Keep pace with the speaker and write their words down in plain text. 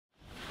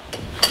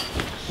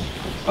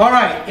All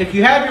right, if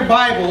you have your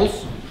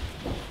Bibles,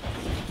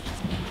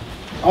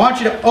 I want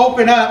you to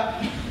open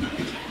up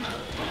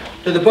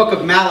to the book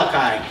of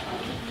Malachi.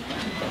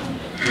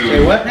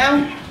 Say what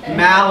now?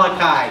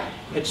 Malachi.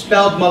 It's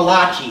spelled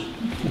Malachi.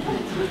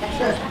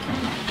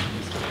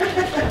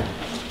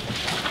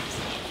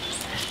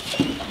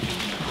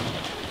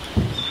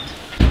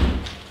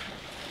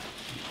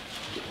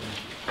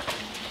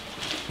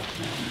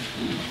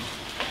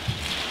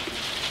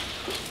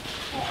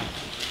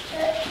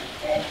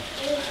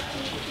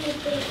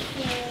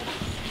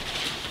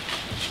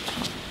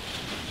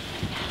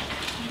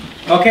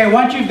 Okay,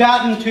 once you've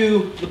gotten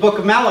to the book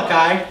of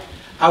Malachi,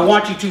 I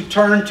want you to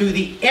turn to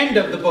the end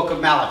of the book of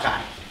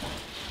Malachi.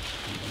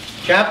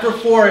 Chapter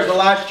 4 is the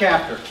last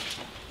chapter.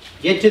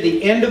 Get to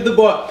the end of the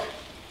book.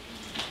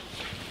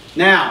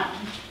 Now,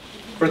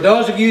 for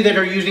those of you that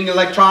are using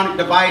electronic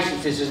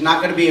devices, this is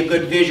not going to be a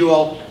good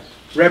visual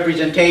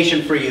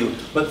representation for you.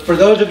 But for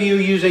those of you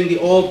using the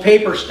old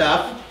paper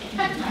stuff,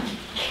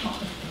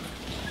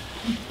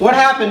 what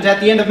happens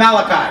at the end of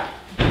Malachi?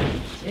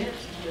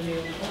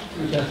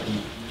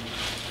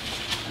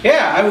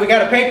 Yeah, we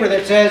got a paper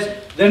that says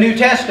the New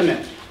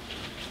Testament.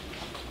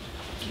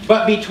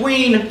 But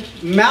between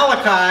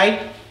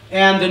Malachi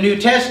and the New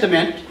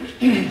Testament,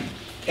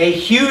 a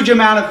huge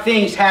amount of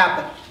things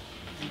happen.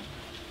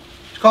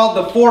 It's called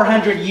the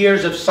 400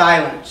 years of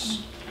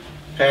silence.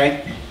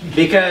 Okay?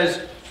 Because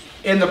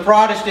in the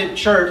Protestant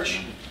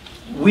church,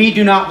 we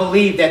do not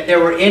believe that there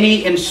were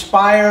any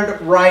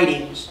inspired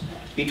writings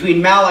between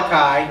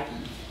Malachi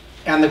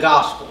and the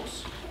Gospels.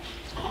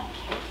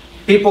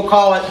 People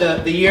call it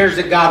the years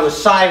that God was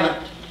silent.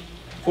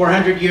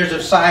 400 years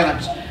of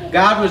silence.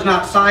 God was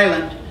not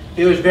silent.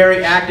 He was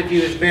very active.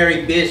 He was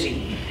very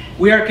busy.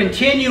 We are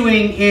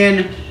continuing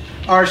in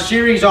our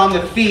series on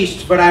the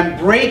feasts, but I'm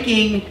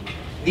breaking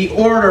the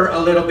order a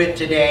little bit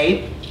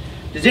today.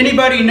 Does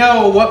anybody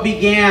know what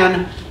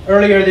began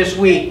earlier this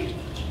week?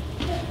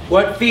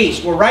 What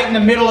feast? We're right in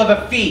the middle of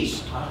a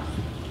feast.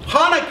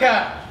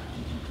 Hanukkah.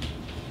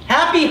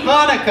 Happy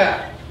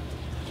Hanukkah.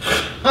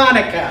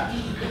 Hanukkah.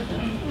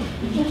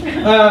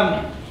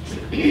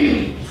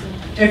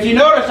 If you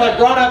notice, I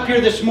brought up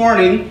here this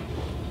morning,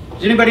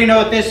 does anybody know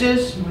what this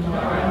is?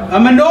 A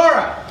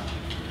menorah.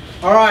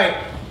 All right,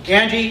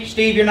 Angie,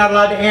 Steve, you're not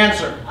allowed to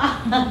answer.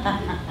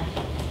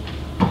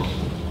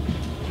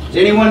 Does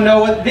anyone know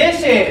what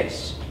this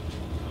is?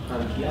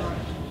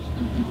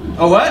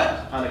 A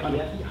what?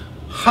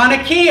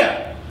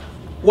 Hanukkah.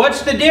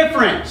 What's the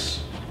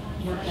difference?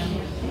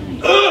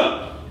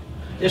 Ugh!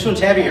 This one's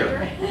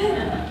heavier.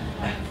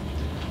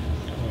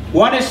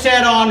 One is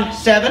set on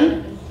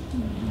 7.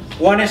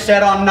 One is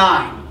set on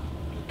 9.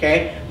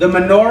 Okay? The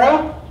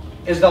menorah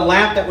is the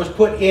lamp that was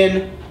put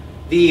in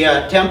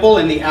the temple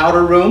in the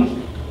outer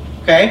room.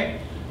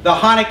 Okay? The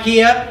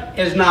Hanukkah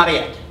is not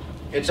it.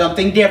 It's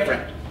something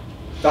different.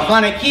 The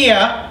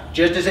Hanukkah,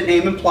 just as its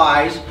name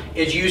implies,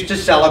 is used to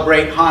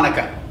celebrate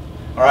Hanukkah.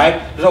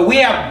 Alright? So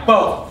we have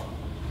both.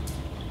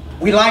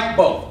 We like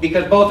both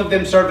because both of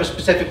them serve a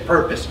specific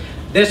purpose.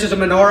 This is a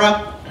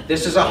menorah.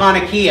 This is a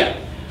Hanukkah.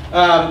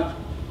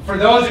 For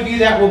those of you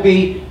that will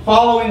be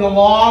following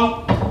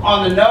along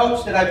on the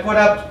notes that I put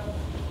up,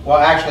 well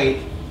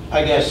actually,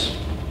 I guess,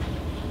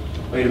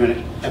 wait a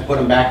minute, I put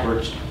them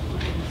backwards.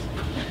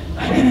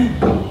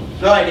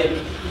 No, I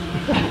didn't.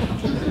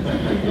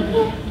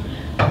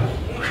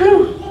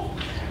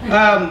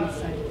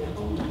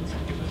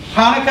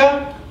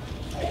 Hanukkah,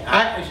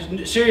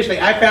 seriously,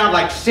 I found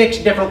like 6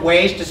 different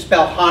ways to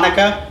spell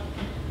Hanukkah.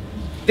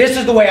 This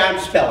is the way I'm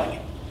spelling it.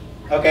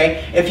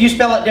 Okay? If you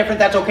spell it different,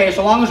 that's okay,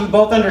 so long as we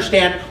both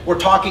understand we're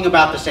talking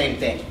about the same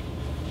thing.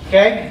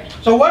 Okay?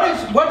 So what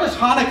does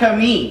Hanukkah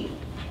mean?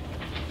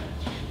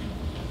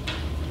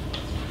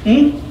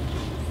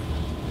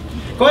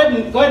 Go ahead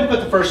and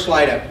put the first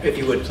slide up, if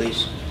you would,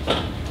 please.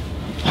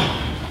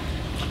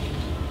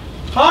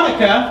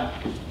 Hanukkah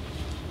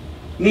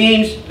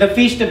means the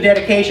Feast of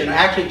Dedication.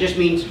 Actually, it just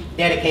means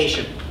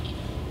dedication.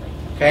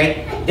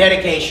 Okay?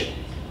 Dedication.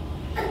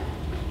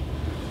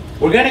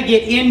 We're going to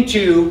get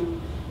into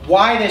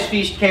why this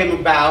feast came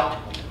about,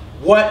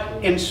 what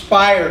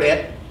inspired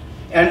it,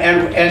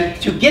 and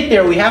to get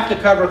there we have to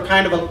cover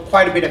kind of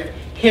quite a bit of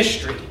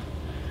history.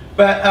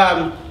 But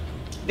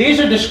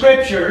these are the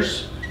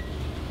scriptures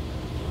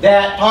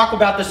that talk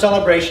about the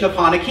celebration of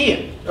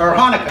Hanukkah, or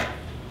Hanukkah.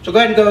 So go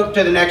ahead and go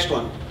to the next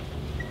one.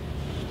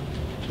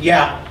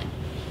 Yeah,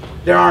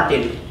 there aren't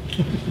any.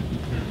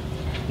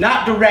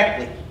 Not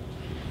directly.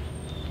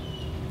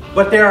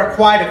 But there are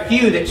quite a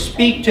few that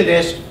speak to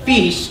this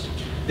feast,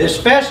 this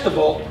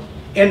festival,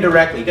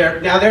 indirectly.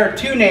 Now there are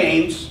 2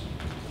 names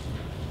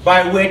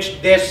by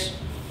which this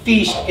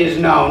feast is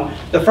known.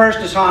 The first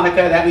is Hanukkah,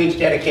 that means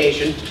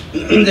dedication.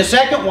 The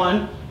second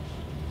one,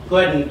 go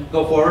ahead and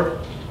go forward.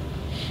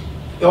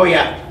 Oh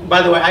yeah,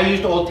 by the way, I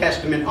used Old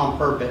Testament on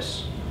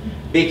purpose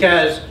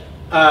because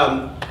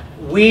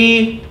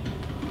we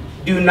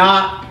do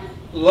not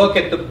look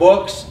at the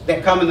books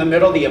that come in the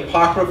middle, the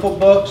apocryphal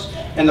books,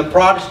 and the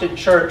Protestant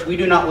church, we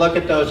do not look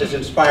at those as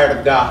inspired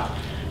of God.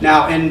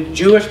 Now, in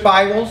Jewish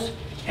Bibles,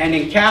 And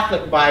in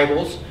Catholic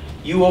Bibles,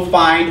 you will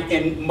find,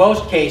 in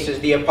most cases,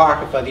 the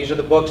Apocrypha. These are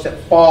the books that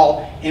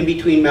fall in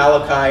between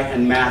Malachi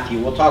and Matthew.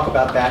 We'll talk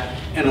about that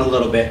in a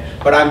little bit.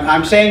 But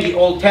I'm saying the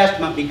Old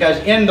Testament because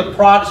in the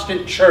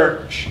Protestant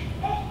church,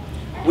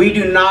 we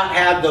do not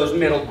have those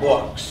middle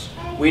books.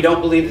 We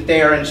don't believe that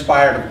they are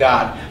inspired of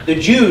God. The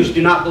Jews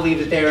do not believe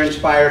that they are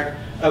inspired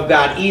of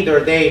God either.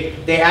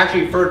 They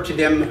actually refer to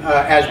them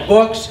as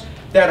books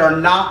that are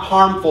not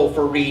harmful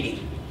for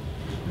reading.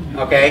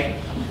 Okay?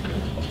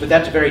 But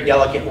that's a very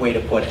delicate way to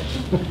put it.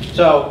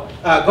 So,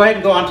 go ahead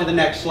and go on to the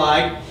next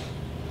slide.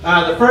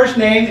 The first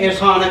name is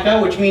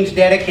Hanukkah, which means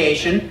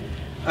dedication.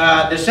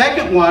 The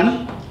second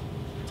one,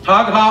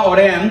 Hag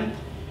HaOrem,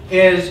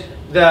 is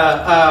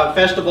the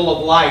Festival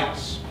of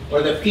Lights,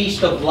 or the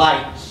Feast of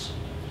Lights.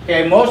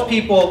 Okay, most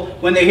people,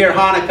 when they hear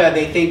Hanukkah,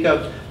 they think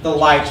of the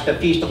lights, the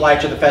Feast of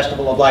Lights or the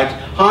Festival of Lights.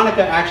 Hanukkah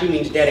actually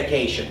means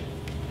dedication.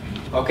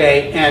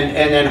 Okay, and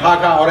then Hag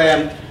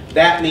HaOrem,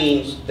 that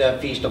means the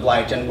Feast of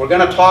Lights. And we're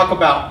going to talk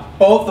about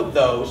both of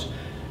those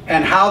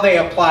and how they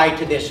apply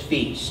to this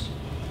feast.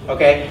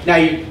 Okay, now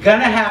you're going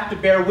to have to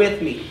bear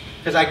with me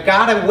because I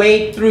got to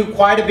wade through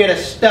quite a bit of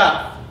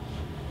stuff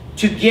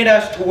to get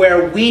us to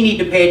where we need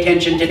to pay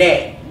attention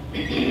today.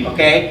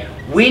 Okay,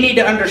 we need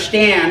to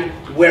understand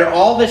where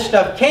all this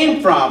stuff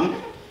came from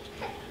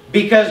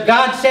because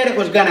God said it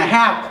was going to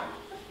happen.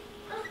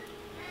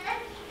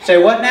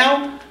 Say what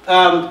now?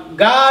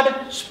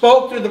 God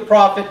spoke through the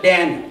prophet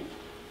Daniel.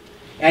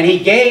 And he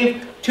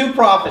gave two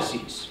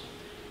prophecies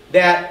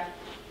that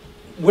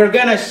we're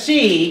going to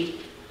see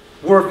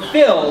were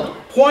filled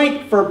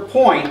point for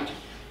point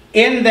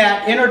in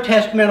that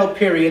intertestamental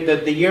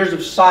period, the years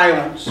of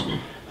silence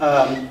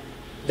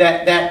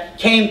that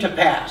came to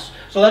pass.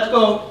 So let's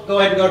go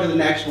ahead and go to the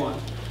next one.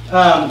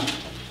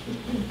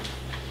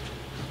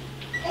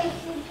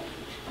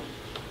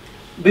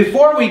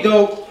 Before we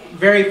go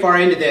very far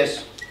into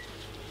this,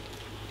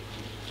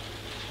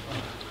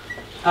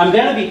 I'm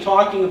going to be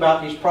talking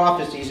about these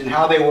prophecies and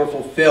how they were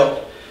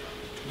fulfilled.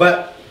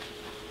 But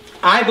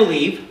I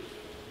believe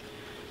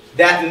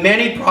that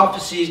many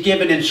prophecies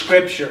given in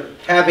Scripture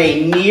have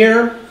a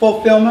near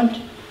fulfillment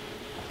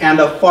and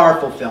a far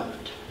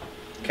fulfillment.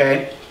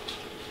 Okay?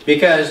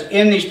 Because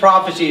in these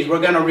prophecies, we're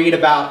going to read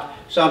about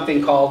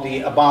something called the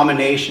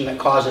abomination that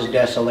causes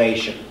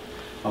desolation.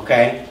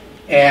 Okay?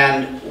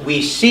 And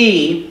we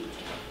see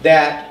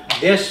that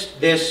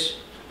this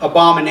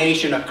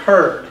abomination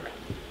occurred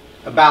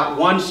about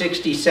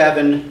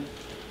 167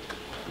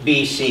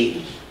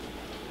 BC.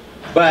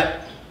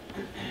 But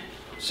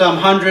some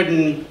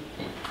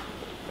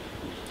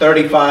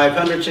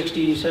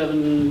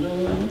 167,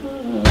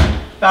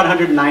 about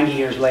 190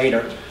 years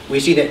later, we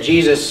see that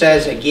Jesus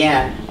says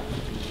again,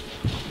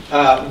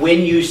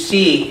 when you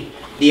see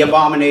the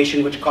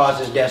abomination which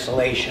causes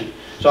desolation.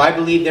 So I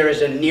believe there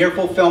is a near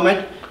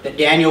fulfillment that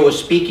Daniel was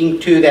speaking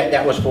to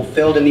that was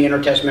fulfilled in the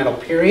intertestamental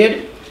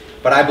period.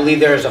 But I believe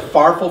there is a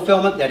far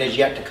fulfillment that is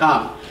yet to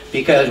come.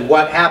 Because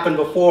what happened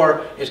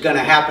before is going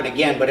to happen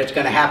again, but it's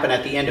going to happen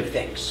at the end of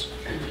things.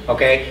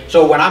 Okay?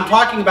 So when I'm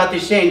talking about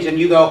these things and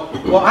you go,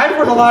 well, I've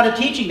heard a lot of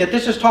teaching that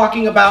this is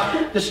talking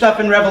about the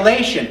stuff in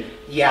Revelation.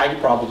 Yeah, you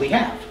probably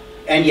have.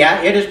 And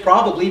yeah, it is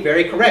probably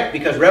very correct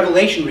because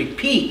Revelation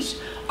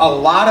repeats a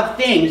lot of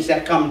things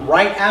that come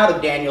right out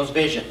of Daniel's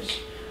visions.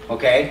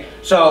 Okay?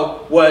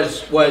 So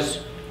was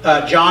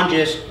John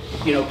just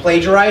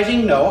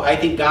plagiarizing? No, I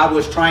think God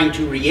was trying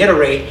to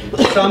reiterate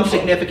some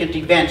significant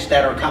events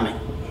that are coming.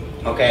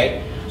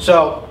 Okay?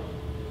 So,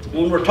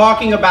 when we're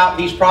talking about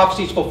these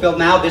prophecies fulfilled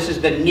now, this is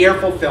the near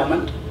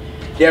fulfillment.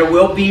 There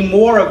will be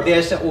more of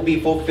this that will be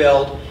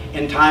fulfilled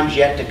in times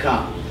yet to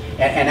come.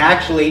 And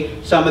actually,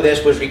 some of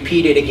this was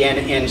repeated again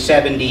in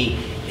 70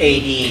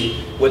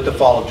 AD with the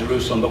fall of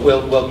Jerusalem. But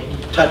we'll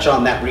touch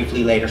on that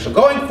briefly later. So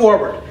going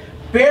forward,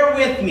 bear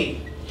with me.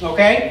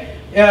 Okay?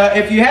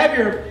 If you have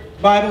your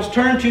Bibles,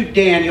 turn to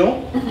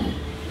Daniel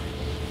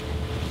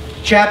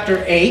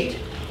chapter 8.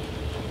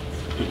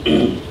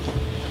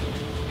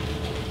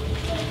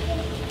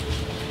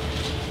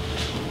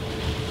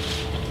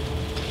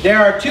 There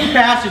are two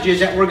passages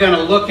that we're going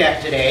to look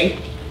at today.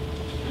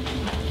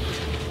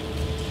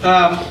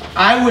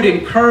 I would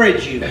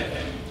encourage you,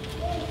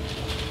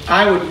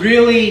 I would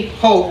really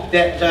hope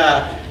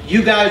that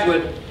you guys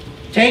would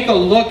take a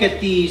look at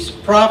these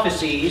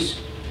prophecies,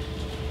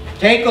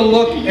 take a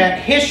look at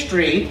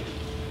history,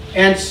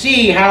 and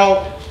see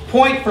how,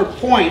 point for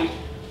point,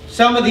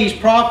 some of these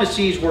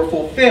prophecies were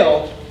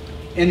fulfilled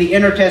in the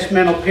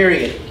intertestamental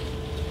period.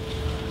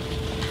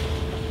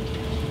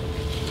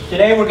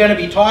 Today we're going to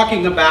be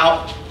talking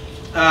about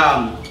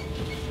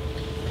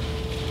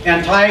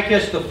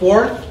Antiochus IV.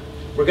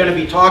 We're going to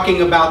be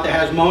talking about the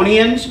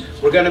Hasmoneans.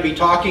 We're going to be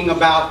talking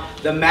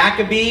about the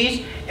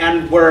Maccabees.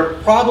 And we're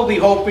probably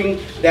hoping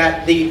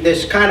that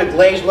this kind of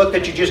glazed look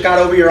that you just got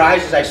over your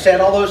eyes as I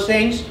said all those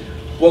things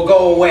will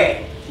go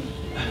away.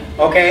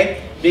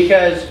 Okay?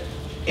 Because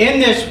in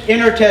this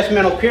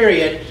intertestamental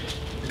period,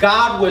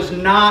 God was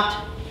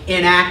not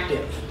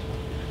inactive.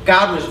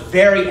 God was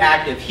very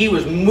active. He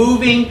was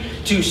moving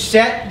to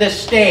set the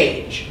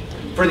stage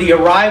for the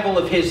arrival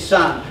of his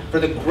son, for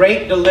the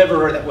great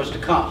deliverer that was to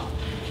come.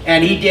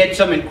 And he did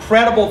some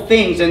incredible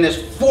things in this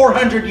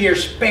 400-year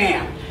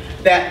span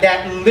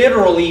that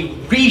literally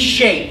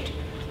reshaped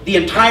the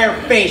entire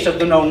face of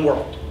the known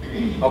world.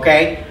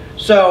 Okay?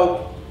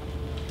 So,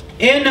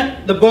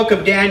 in the book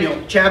of Daniel,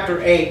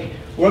 chapter 8,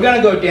 we're going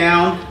to go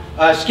down,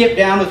 skip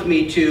down with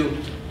me to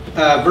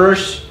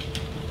verse...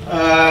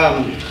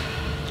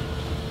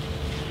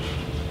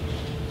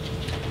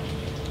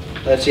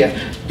 let's see.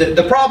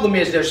 The problem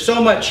is there's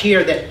so much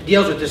here that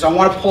deals with this. I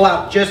want to pull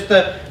out just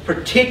the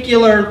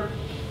particular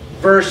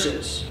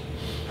verses.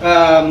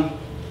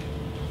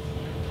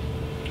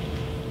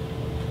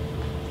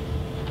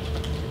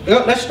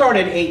 Let's start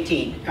at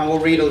 18, and we'll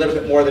read a little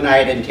bit more than I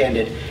had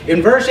intended.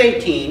 In verse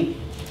 18,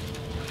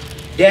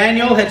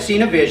 Daniel had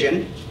seen a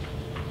vision,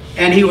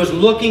 and he was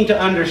looking to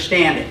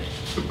understand it.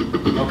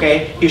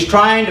 Okay? He's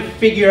trying to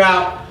figure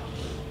out,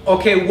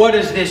 okay, what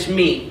does this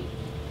mean?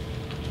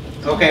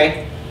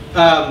 Okay?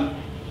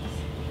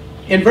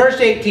 In verse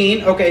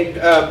 18, okay,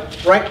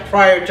 right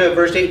prior to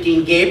verse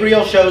 18,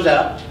 Gabriel shows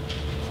up.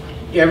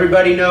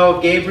 Everybody know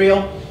of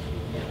Gabriel?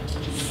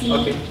 See.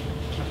 Okay.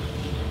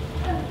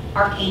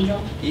 Archangel.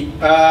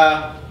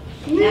 Not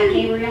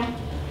Gabriel.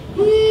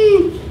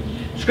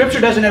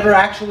 Scripture doesn't ever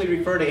actually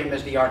refer to him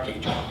as the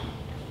archangel.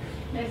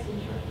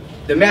 Messenger.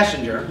 The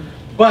messenger,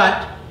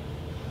 but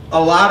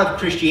a lot of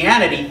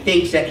Christianity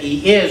thinks that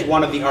he is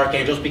one of the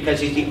archangels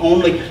because he's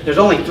there's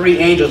only 3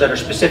 angels that are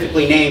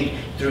specifically named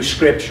through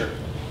Scripture.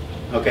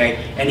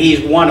 Okay? And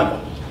he's one of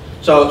them.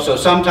 So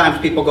sometimes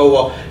people go,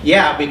 well,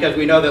 yeah, because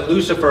we know that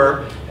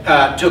Lucifer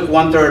took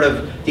 1/3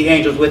 of the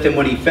angels with him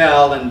when he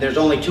fell, and there's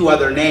only 2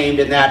 other named,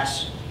 and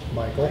that's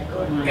Michael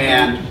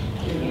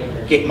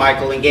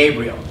and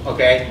Gabriel.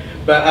 Okay?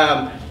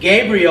 But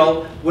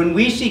Gabriel, when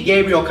we see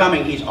Gabriel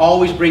coming, he's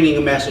always bringing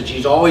a message.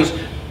 He's always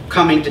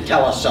coming to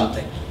tell us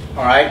something.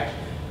 All right?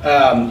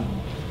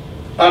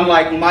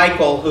 Unlike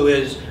Michael, who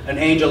is an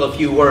angel of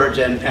few words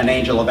and an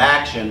angel of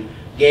action,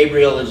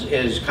 Gabriel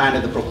is kind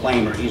of the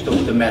proclaimer. He's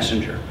the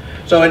messenger.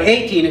 So in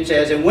 18 it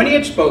says, "And when he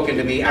had spoken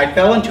to me, I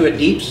fell into a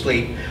deep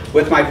sleep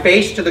with my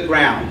face to the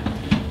ground.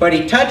 But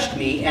he touched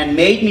me and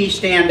made me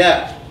stand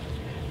up."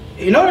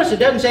 You notice it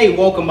doesn't say he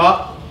woke him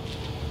up.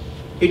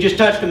 He just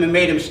touched him and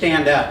made him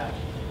stand up.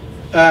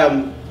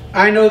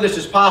 I know this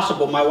is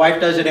possible. My wife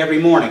does it every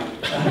morning.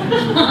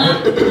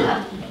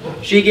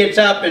 She gets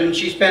up and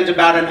she spends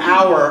about an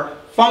hour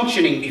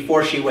functioning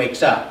before she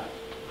wakes up.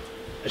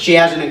 She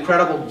has an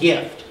incredible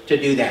gift to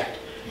do that.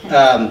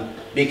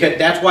 Because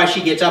that's why she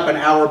gets up an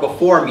hour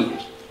before me.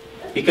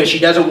 Because she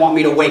doesn't want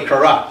me to wake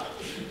her up.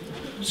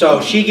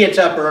 So she gets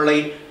up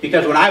early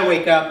because when I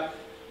wake up,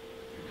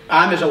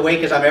 I'm as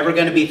awake as I'm ever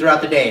going to be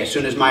throughout the day as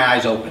soon as my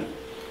eyes open.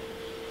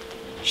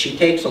 She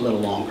takes a little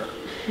longer.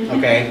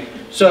 Okay?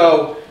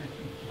 So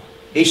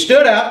he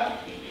stood up.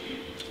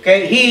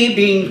 Okay, he,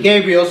 being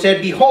Gabriel,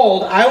 said,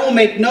 "Behold, I will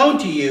make known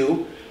to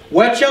you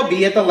what shall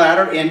be at the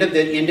latter end of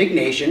the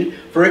indignation,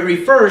 for it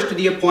refers to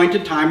the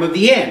appointed time of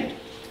the end."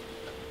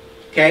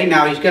 Okay,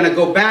 now he's going to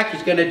go back,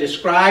 he's going to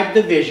describe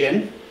the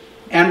vision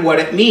and what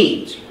it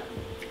means.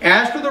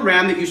 "As for the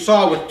ram that you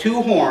saw with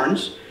 2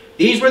 horns,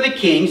 these were the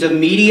kings of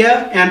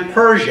Media and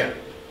Persia.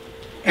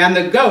 And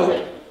the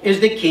goat is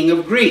the king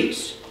of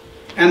Greece.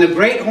 And the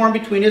great horn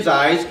between his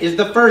eyes is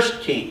the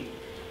first king.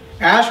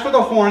 As for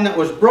the horn that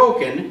was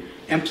broken,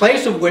 in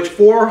place of which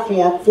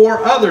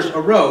 4 others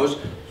arose,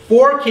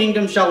 4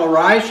 kingdoms shall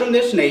arise from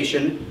this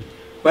nation,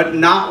 but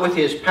not with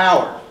his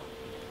power.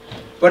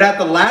 But at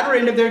the latter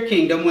end of their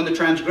kingdom, when the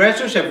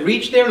transgressors have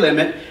reached their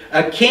limit,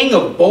 a king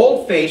of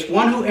bold face,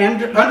 one who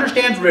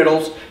understands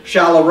riddles,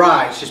 shall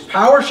arise. His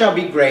power shall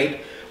be great,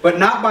 but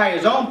not by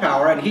his own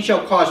power, and he shall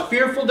cause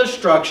fearful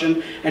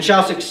destruction, and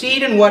shall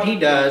succeed in what he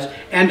does,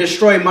 and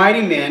destroy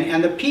mighty men,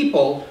 and the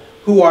people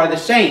who are the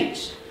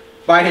saints.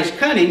 By his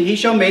cunning he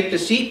shall make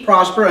deceit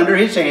prosper under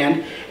his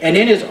hand, and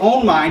in his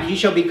own mind he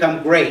shall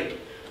become great.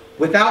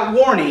 Without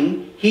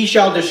warning he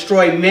shall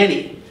destroy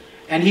many.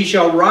 And he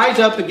shall rise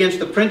up against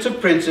the prince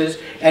of princes,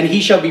 and he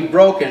shall be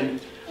broken,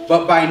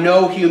 but by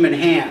no human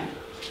hand.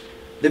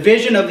 The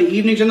vision of the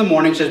evenings and the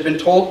mornings has been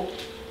told,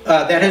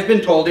 that has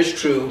been told is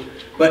true,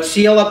 but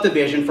seal up the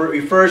vision, for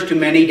it refers to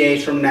many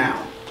days from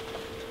now.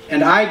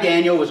 And I,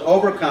 Daniel, was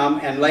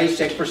overcome and lay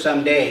sick for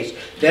some days.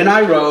 Then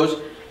I rose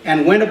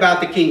and went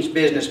about the king's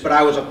business, but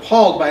I was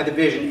appalled by the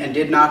vision and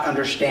did not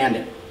understand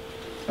it."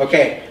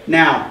 Okay,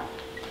 now,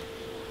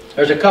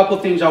 there's a couple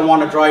things I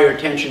want to draw your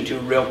attention to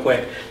real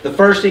quick. The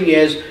first thing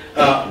is,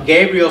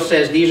 Gabriel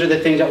says these are the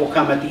things that will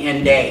come at the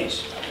end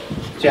days.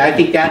 See, I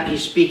think that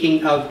he's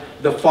speaking of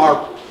the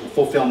far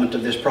fulfillment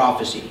of this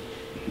prophecy.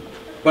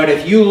 But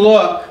if you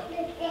look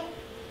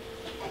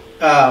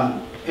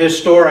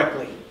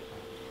historically,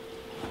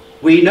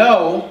 we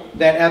know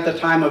that at the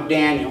time of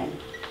Daniel,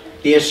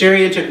 the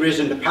Assyrians had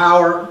risen to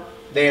power,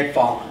 they had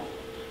fallen.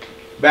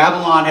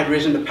 Babylon had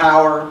risen to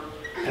power,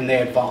 and they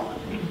had fallen.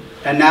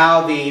 And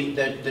now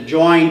the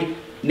joined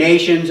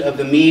nations of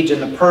the Medes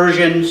and the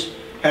Persians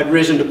had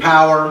risen to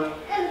power,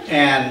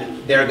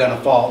 and they're going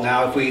to fall.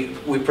 Now, if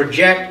we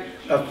project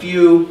a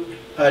few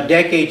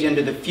decades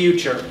into the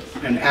future,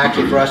 and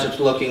actually for us it's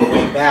looking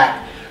way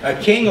back, a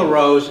king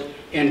arose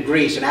in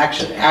Greece, and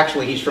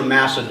actually he's from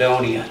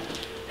Macedonia,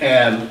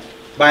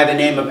 by the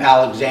name of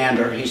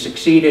Alexander. He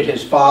succeeded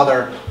his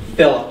father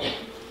Philip,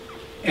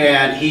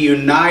 and he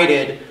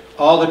united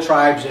all the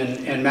tribes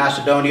in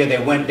Macedonia.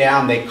 They went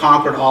down, they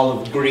conquered all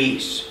of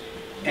Greece,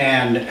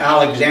 and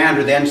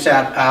Alexander then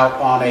set out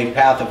on a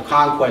path of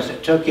conquest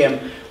that took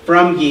him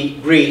from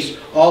Greece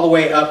all the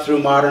way up through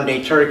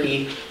modern-day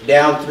Turkey,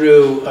 down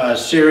through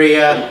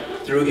Syria,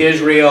 through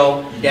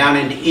Israel, down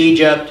into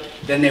Egypt.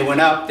 Then they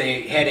went up,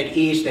 they headed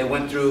east, they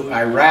went through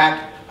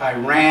Iraq,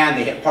 Iran,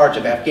 they hit parts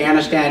of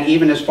Afghanistan,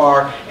 even as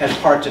far as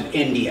parts of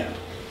India.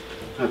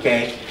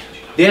 Okay,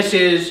 this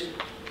is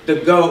the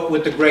goat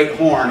with the great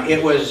horn.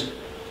 It was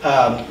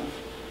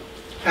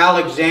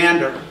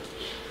Alexander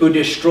who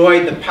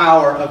destroyed the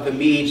power of the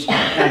Medes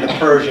and the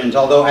Persians,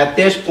 although at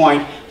this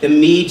point the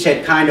Medes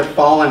had kind of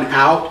fallen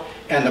out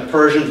and the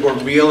Persians were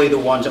really the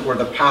ones that were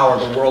the power,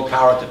 the world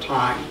power at the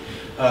time.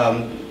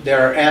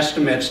 There are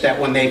estimates that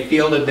when they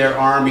fielded their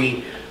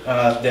army,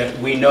 that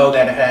we know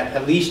that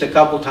at least a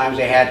couple times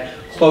they had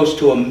close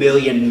to 1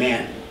 million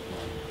men.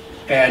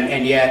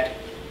 And yet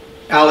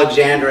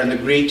Alexander and the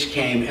Greeks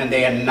came and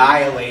they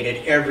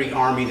annihilated every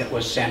army that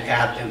was sent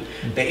at them.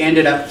 They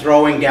ended up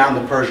throwing down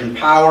the Persian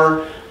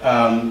power.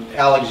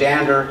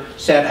 Alexander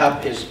set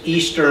up his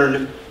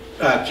eastern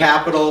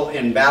capital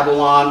in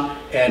Babylon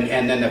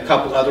and then a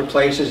couple other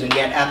places, and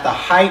yet at the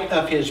height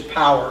of his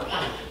power,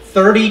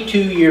 32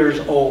 years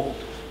old,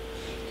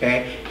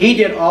 okay, he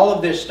did all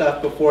of this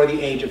stuff before the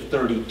age of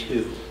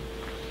 32.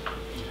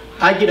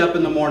 I get up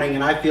in the morning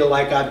and I feel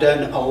like I've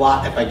done a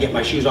lot if I get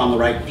my shoes on the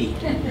right feet.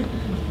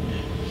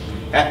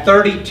 At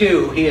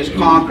 32, he has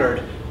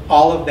conquered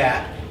all of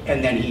that,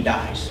 and then he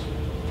dies.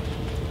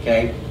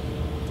 Okay?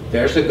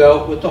 There's the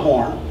goat with the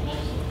horn.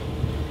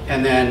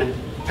 And then,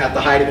 at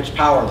the height of its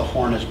power, the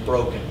horn is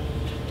broken.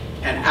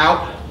 And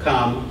out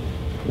come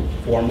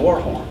 4 more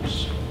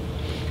horns.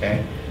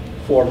 Okay?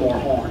 4 more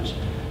horns.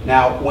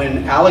 Now,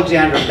 when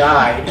Alexander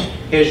died,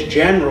 his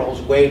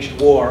generals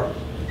waged war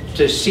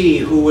to see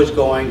who was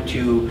going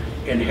to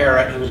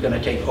inherit, who was going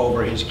to take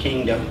over his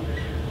kingdom.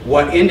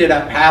 What ended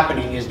up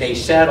happening is they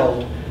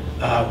settled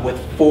with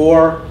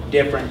 4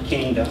 different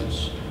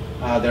kingdoms.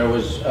 There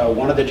was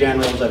one of the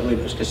generals, I believe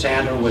it was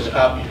Cassandra, was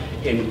up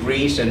in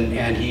Greece,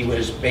 and he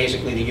was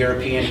basically the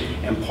European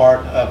and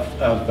part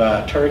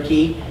of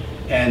Turkey.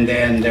 And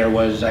then there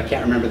was, I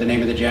can't remember the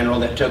name of the general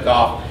that took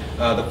off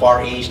the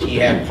Far East. He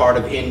had part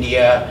of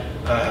India,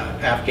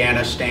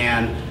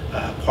 Afghanistan,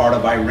 part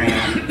of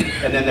Iran.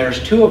 And then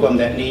there's 2 of them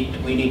that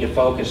we need to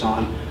focus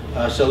on.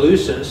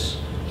 Seleucus,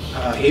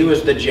 he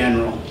was the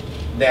general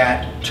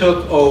that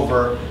took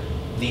over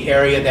the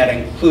area that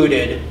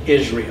included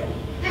Israel,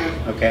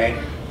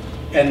 okay?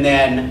 And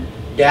then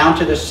down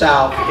to the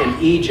south in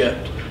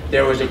Egypt,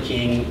 there was a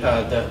king,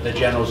 the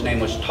general's name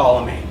was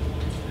Ptolemy.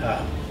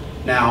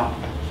 Now,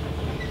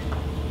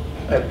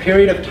 a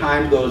period of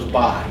time goes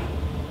by,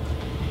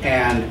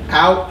 and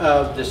out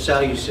of the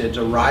Seleucids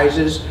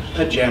arises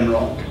a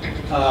general.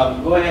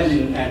 Go ahead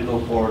and go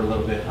forward a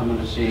little bit. I'm going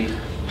to see.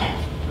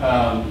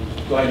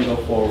 Go ahead and go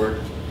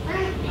forward.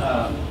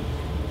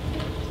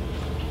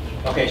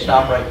 Okay,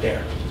 stop right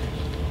there.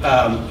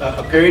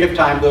 A period of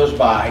time goes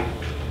by,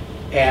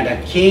 and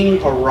a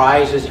king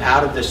arises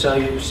out of the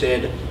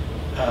Seleucid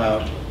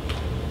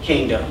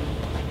kingdom.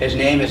 His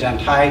name is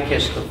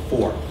Antiochus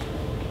IV.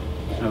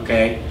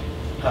 Okay,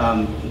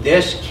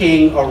 this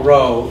king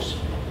arose,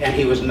 and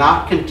he was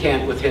not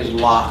content with his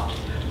lot.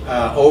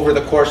 Over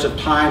the course of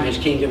time, his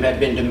kingdom had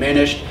been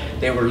diminished.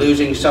 They were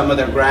losing some of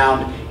their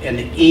ground in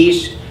the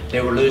east.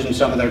 They were losing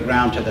some of their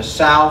ground to the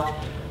south.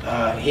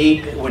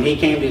 When he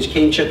came to his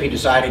kingship, he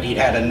decided he'd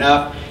had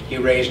enough. He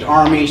raised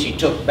armies. He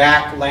took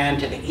back land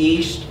to the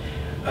east.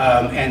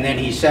 And then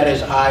he set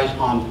his eyes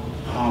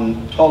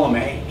on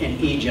Ptolemy in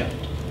Egypt.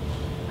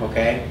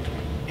 Okay?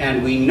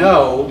 And we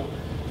know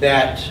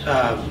that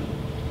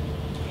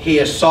he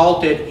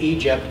assaulted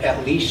Egypt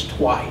at least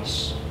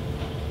twice.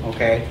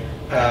 Okay?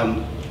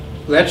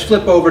 Let's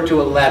flip over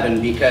to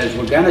 11, because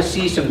we're going to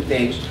see some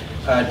things.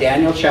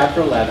 Daniel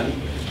chapter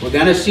 11. We're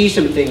going to see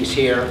some things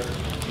here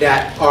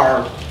that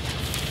are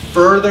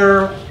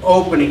further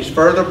openings,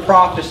 further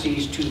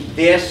prophecies to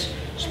this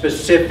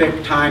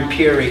specific time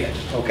period.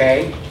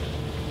 Okay?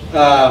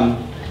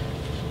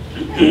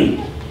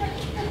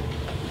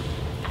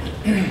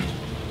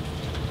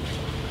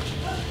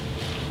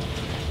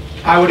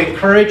 I would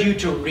encourage you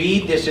to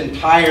read this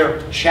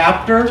entire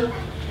chapter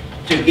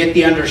to get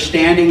the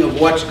understanding of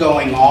what's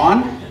going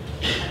on.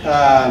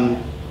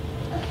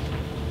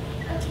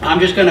 I'm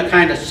just going to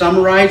kind of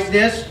summarize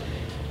this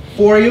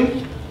for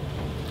you.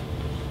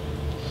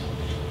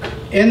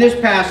 In this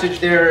passage,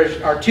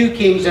 there are 2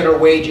 kings that are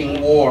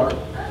waging war.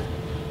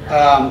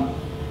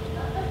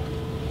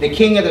 The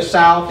king of the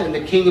south and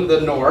the king of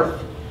the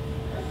north.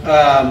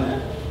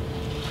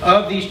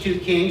 Of these 2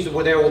 kings,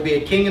 there will be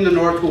a king in the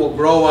north who will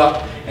grow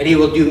up, and he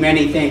will do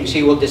many things.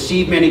 He will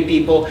deceive many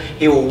people.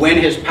 He will win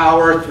his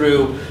power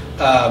through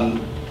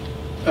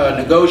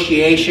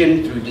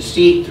negotiation, through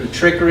deceit, through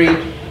trickery,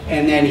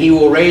 and then he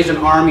will raise an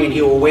army and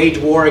he will wage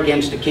war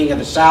against the king of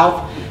the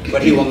south,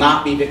 but he will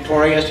not be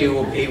victorious. He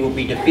will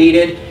be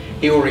defeated.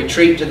 He will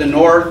retreat to the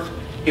north.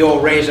 He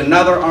will raise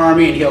another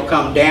army and he'll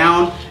come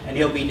down and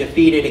he'll be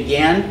defeated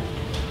again.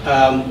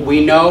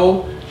 We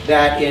know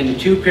that in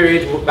two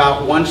periods,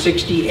 about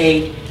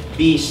 168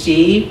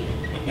 BC,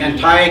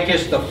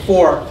 Antiochus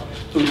IV,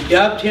 who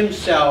dubbed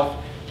himself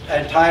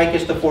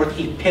Antiochus IV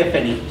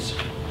Epiphanes.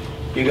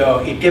 You go,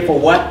 Epipha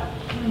what?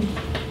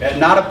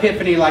 Not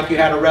epiphany like you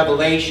had a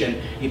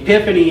revelation.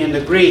 Epiphany in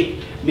the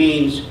Greek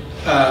means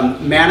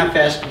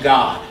manifest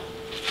God.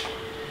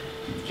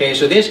 Okay,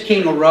 so this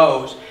king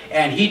arose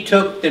and he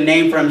took the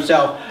name for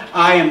himself,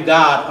 I am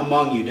God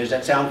among you. Does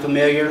that sound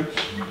familiar?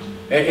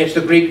 It's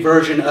the Greek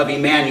version of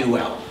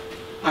Emmanuel.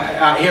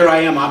 Here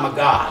I am, I'm a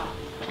God.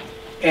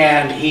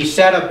 And he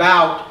set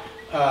about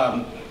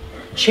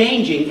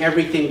changing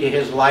everything to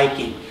his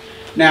liking.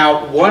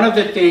 Now, one of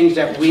the things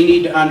that we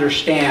need to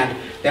understand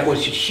that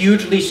was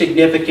hugely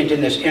significant in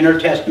this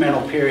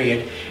intertestamental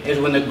period is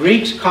when the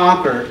Greeks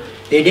conquered,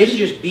 they didn't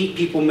just beat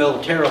people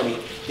militarily,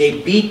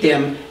 they beat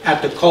them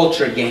at the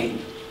culture game.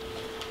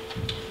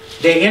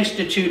 They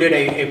instituted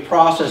a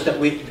process that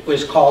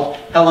was called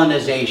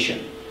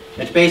Hellenization.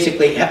 It's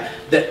basically,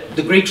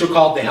 the Greeks were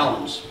called the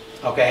Hellens,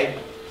 okay?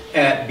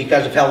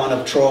 Because of Helen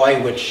of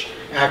Troy, which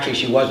actually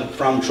she wasn't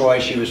from Troy,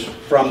 she was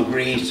from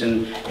Greece,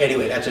 and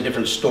anyway, that's a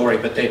different story,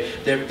 but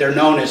they're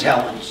known as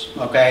Helens,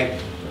 okay?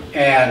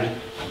 And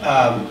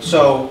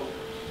so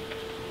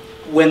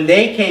when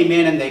they came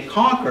in and they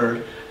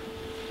conquered,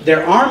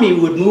 their army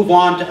would move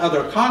on to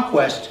other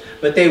conquests,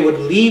 but they would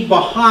leave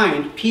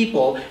behind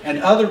people, and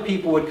other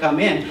people would come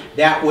in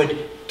that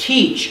would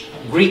teach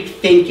Greek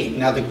thinking.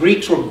 Now the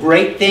Greeks were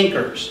great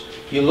thinkers.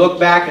 You look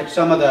back at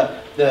some of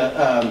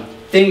the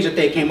things that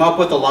they came up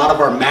with, a lot of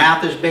our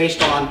math is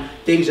based on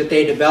things that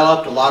they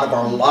developed, a lot of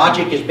our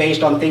logic is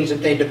based on things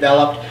that they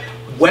developed.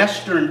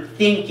 Western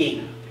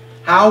thinking,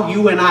 how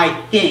you and I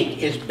think,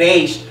 is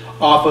based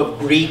off of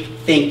Greek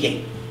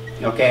thinking,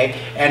 okay?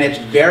 And it's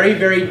very,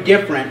 very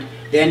different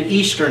than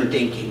Eastern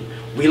thinking.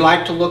 We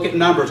like to look at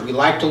numbers, we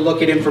like to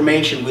look at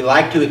information, we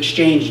like to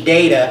exchange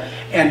data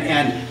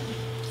and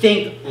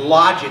think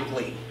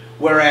logically,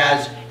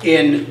 whereas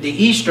in the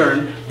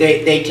Eastern,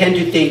 they tend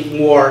to think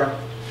more,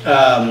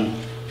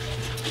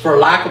 for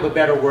lack of a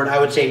better word, I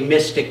would say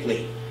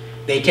mystically.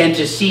 They tend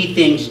to see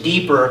things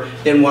deeper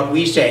than what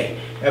we say.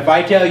 If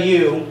I tell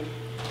you,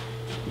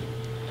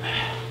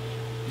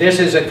 this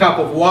is a cup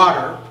of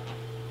water,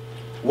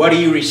 what do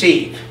you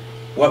receive?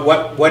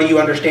 What do you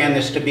understand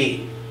this to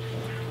be?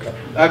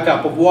 A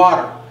cup of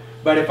water.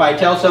 But if I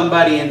tell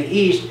somebody in the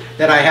East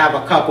that I have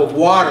a cup of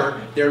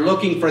water, they're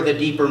looking for the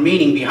deeper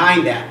meaning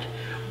behind that.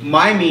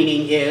 My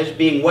meaning is,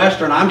 being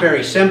Western, I'm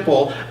very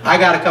simple. I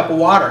got a cup of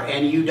water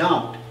and you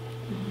don't.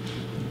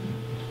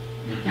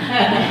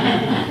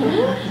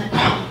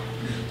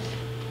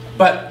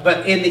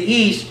 But in the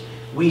East,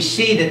 we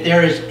see that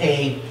there is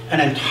an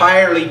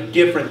entirely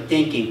different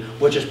thinking,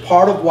 which is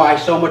part of why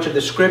so much of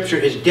the Scripture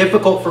is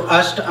difficult for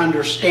us to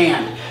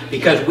understand,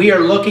 because we are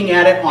looking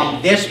at it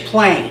on this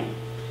plane,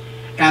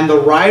 and the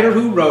writer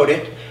who wrote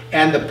it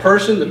and the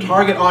person, the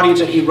target audience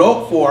that he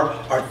wrote for,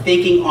 are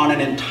thinking on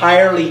an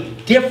entirely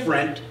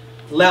different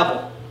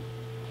level,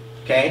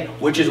 okay?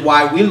 Which is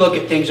why we look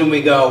at things and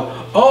we go,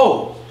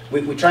 oh,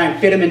 we try and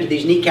fit them into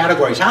these neat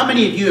categories. How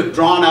many of you have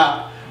drawn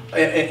up,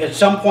 at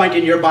some point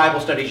in your Bible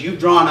studies, you've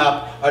drawn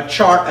up a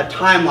chart, a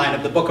timeline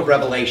of the book of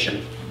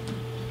Revelation?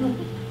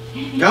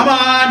 Come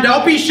on,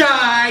 don't be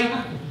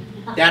shy.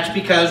 That's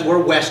because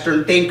we're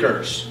Western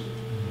thinkers,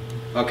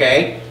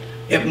 okay?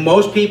 If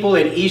most people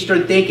in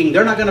Eastern thinking,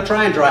 they're not going to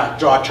try and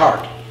draw a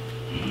chart.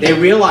 They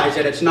realize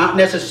that it's not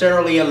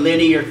necessarily a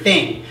linear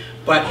thing.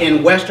 But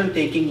in Western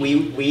thinking,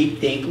 we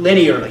think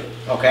linearly,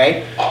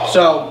 okay?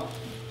 So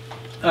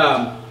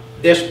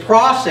this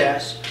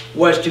process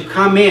was to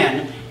come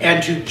in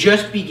and to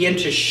just begin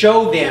to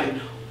show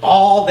them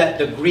all that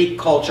the Greek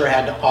culture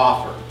had to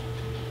offer.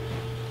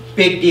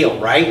 Big deal,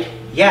 right?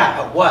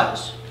 Yeah, it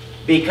was.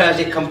 Because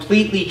it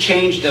completely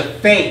changed the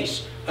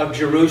face of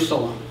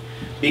Jerusalem.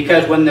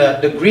 Because when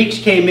the Greeks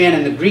came in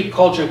and the Greek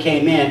culture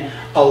came in,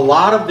 a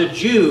lot of the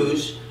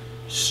Jews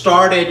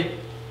started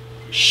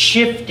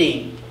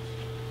shifting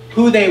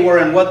who they were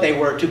and what they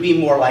were to be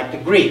more like the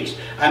Greeks.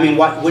 I mean,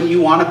 wouldn't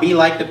you want to be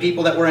like the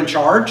people that were in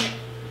charge?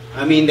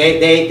 I mean,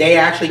 they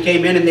actually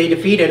came in and they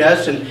defeated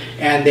us,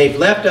 and they've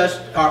left us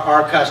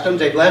our customs,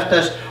 they've left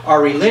us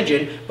our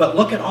religion, but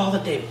look at all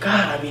that they've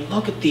got. I mean,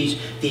 look at these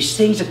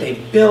things that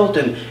they've built,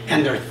 and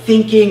their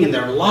thinking and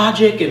their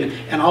logic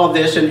and all of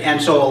this.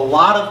 And so a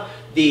lot of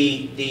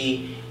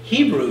the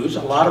Hebrews,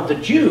 a lot of the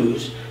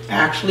Jews,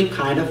 actually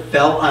kind of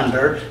fell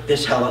under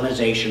this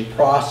Hellenization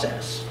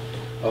process.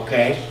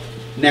 Okay?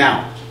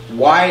 Now,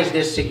 why is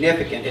this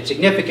significant? It's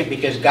significant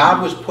because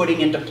God was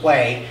putting into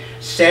play,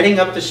 setting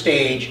up the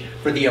stage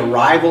for the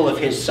arrival of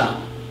His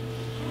Son.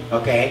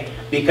 Okay?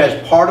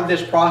 Because part of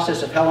this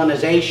process of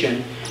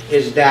Hellenization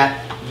is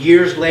that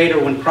years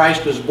later when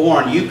Christ was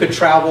born, you could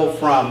travel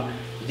from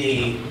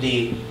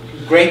the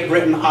Great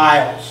Britain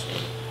Isles,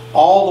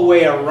 all the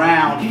way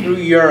around through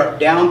Europe,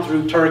 down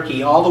through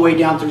Turkey, all the way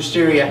down through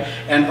Syria,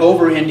 and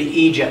over into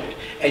Egypt.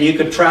 And you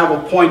could travel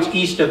points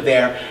east of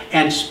there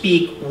and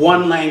speak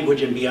one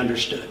language and be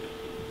understood.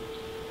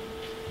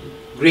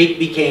 Greek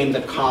became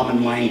the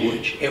common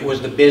language. It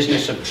was the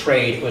business of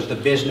trade. It was the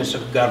business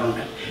of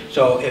government.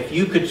 So if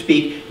you could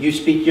speak, you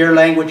speak your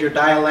language, your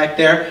dialect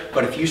there,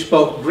 but if you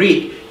spoke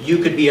Greek, you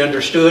could be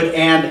understood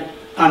and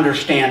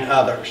understand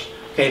others.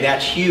 Okay,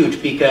 that's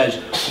huge, because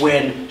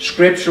when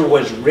Scripture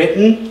was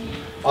written,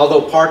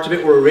 although parts of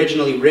it were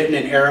originally written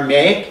in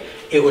Aramaic,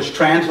 it was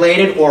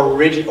translated or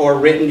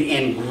written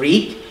in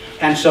Greek.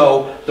 And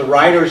so the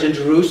writers in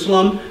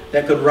Jerusalem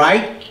that could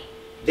write,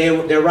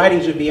 their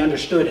writings would be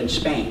understood in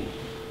Spain.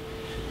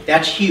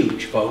 That's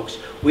huge, folks.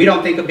 We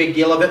don't think a big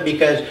deal of it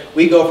because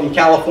we go from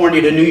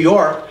California to New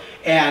York,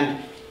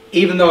 and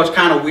even though it's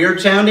kind of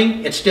weird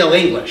sounding, it's still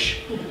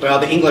English. Well,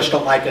 the English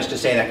don't like us to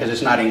say that because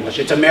it's not English.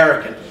 It's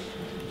American.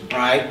 All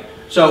right?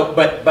 So,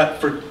 but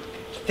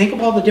think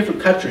of all the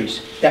different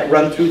countries that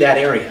run through that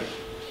area.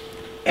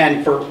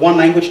 And for one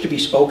language to be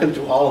spoken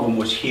through all of them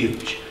was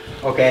huge.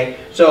 Okay?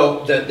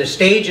 So the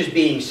stage is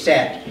being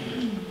set.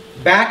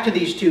 Back to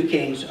these two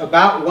kings,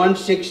 about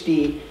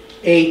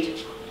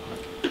 168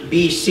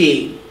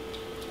 BC,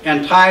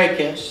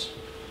 Antiochus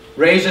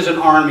raises an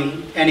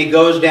army and he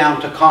goes down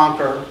to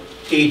conquer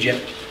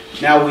Egypt.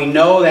 Now we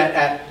know that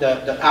at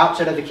the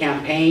outset of the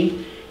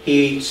campaign,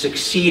 he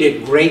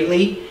succeeded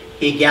greatly.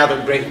 He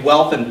gathered great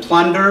wealth and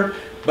plunder,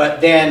 but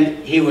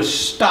then he was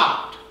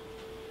stopped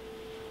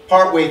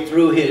partway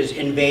through his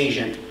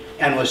invasion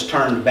and was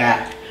turned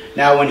back.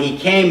 Now when he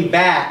came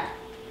back,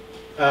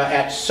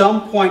 at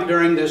some point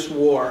during this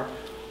war,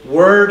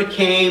 word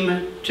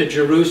came to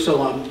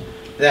Jerusalem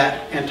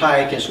that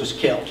Antiochus was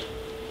killed.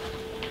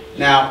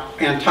 Now,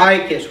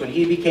 Antiochus, when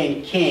he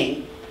became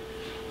king,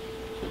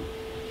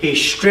 he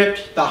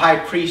stripped the high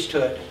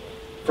priesthood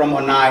from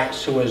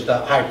Onias, who was the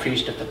high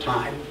priest at the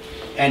time,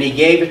 and he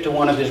gave it to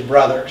one of his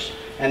brothers.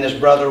 And this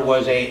brother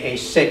was a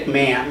sick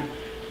man.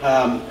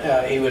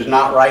 He was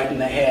not right in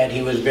the head.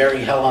 He was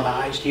very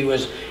Hellenized. He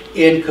was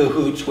in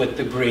cahoots with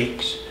the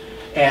Greeks.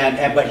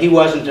 But he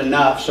wasn't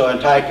enough, so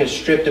Antiochus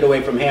stripped it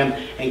away from him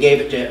and gave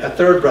it to a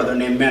third brother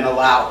named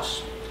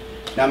Menelaus.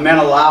 Now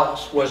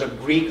Menelaus was a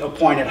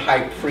Greek-appointed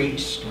high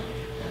priest.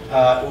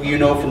 You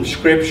know from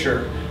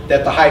Scripture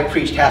that the high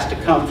priest has to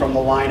come from the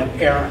line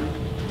of Aaron.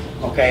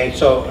 Okay,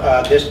 so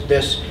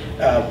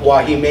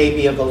while he may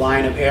be of the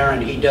line of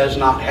Aaron, he does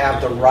not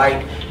have the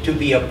right to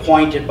be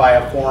appointed by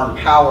a foreign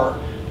power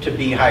to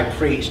be high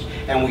priest.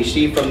 And we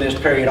see from this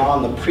period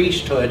on, the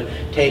priesthood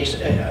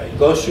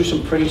goes through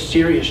some pretty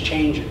serious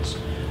changes.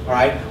 All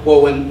right.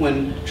 Well,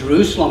 when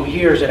Jerusalem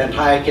hears that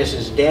Antiochus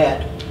is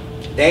dead,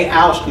 they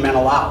oust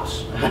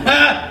Menelaus.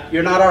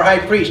 You're not our high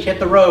priest. Hit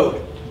the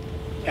road.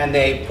 And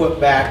they put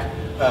back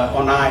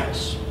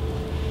Onias.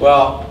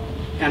 Well,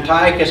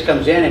 Antiochus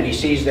comes in and he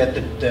sees that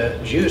the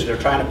Jews, they're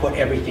trying to put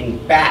everything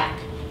back.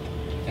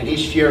 And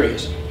he's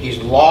furious. He's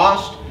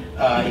lost.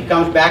 He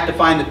comes back to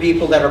find the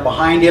people that are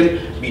behind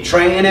him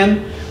betraying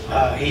him.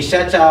 He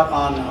sets out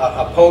on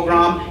a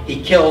pogrom.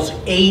 He kills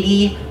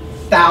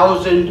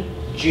 80,000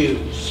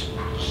 Jews.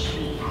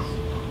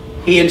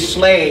 He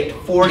enslaved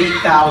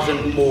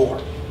 40,000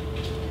 more.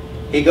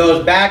 He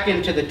goes back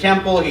into the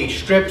temple. He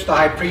strips the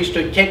high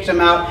priesthood, kicks him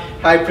out.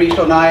 High priest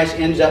Onias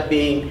ends up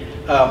being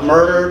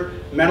murdered.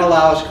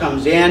 Menelaus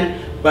comes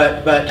in,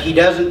 but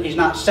he's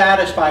not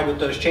satisfied with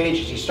those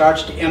changes. He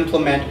starts to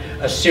implement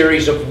a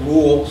series of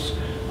rules.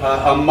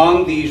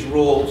 Among these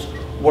rules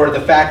were the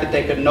fact that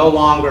they could no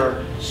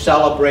longer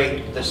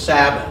celebrate the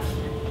Sabbath.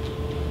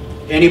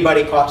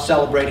 Anybody caught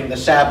celebrating the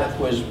Sabbath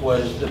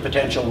was the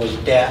potential was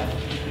death.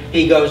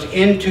 He goes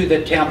into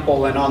the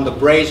temple, and on the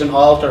brazen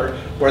altar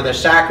where the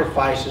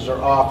sacrifices are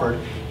offered,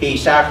 he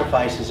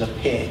sacrifices a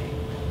pig.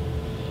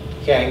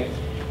 Okay?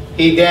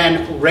 He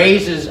then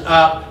raises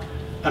up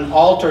an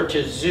altar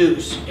to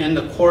Zeus in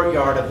the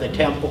courtyard of the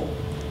temple.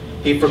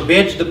 He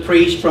forbids the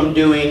priests from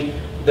doing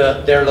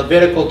their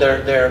Levitical,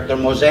 their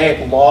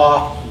Mosaic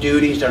law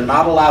duties. They're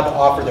not allowed to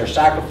offer their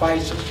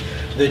sacrifices.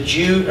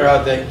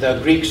 The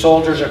Greek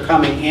soldiers are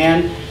coming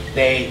in.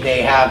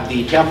 They have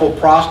the temple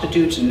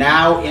prostitutes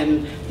now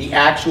in the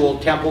actual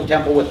temple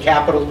with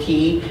capital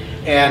T,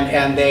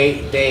 and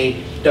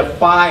they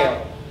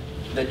defile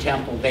the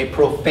temple. They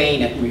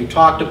profane it. We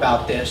talked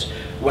about this.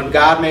 When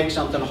God makes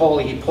something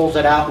holy, He pulls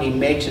it out and He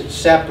makes it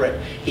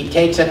separate. He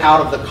takes it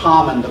out of the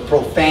common, the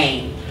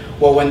profane.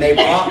 Well, when they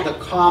brought the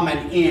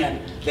common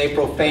in, they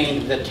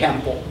profaned the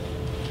temple.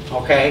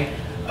 Okay?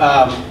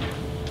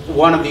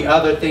 One of the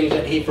other things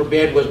that He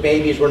forbid was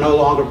baby boys were no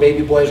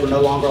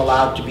longer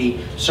allowed to be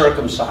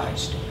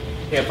circumcised.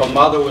 If a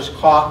mother was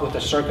caught with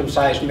a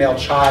circumcised male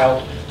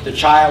child, the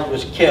child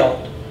was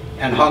killed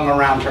and hung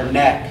around her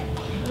neck.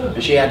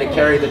 And she had to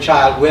carry the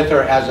child with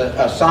her as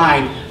a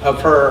sign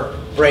of her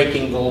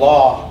breaking the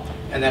law.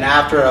 And then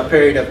after a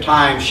period of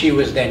time, she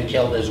was then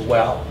killed as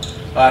well.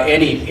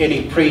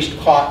 Any priest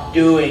caught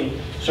doing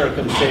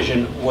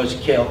circumcision was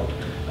killed.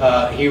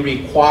 He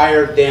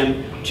required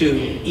them to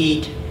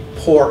eat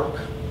pork.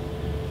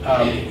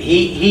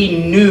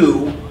 He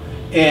knew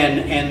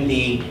in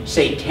the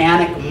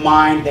satanic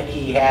mind that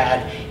he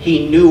had,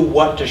 he knew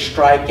what to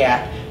strike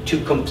at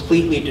to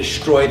completely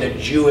destroy the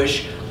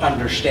Jewish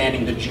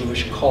understanding, the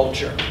Jewish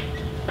culture.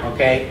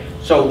 Okay,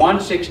 so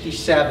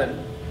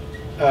 167,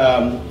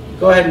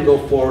 go ahead and go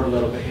forward a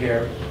little bit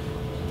here.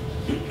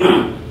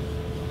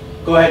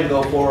 Go ahead and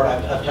go forward,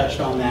 I've touched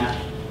on that.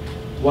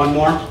 One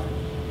more?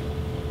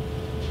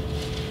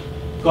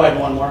 Go ahead,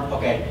 one more,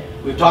 okay.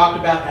 We've talked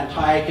about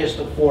Antiochus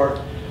IV,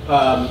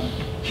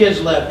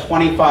 Kislev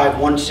 25,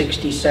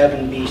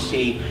 167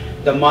 BC,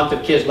 the month of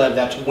Kislev,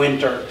 that's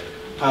winter.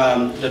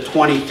 The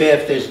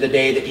 25th is the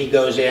day that he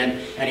goes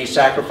in and he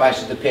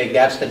sacrifices the pig.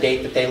 That's the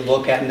date that they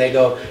look at and they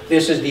go,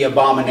 this is the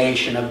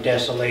abomination of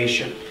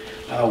desolation,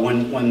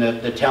 when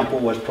the temple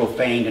was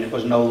profaned and it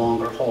was no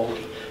longer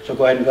holy. So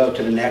go ahead and go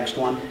to the next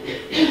one.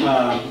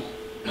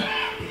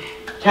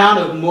 Town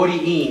of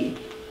Modi'in.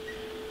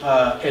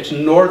 It's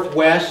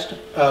northwest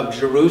of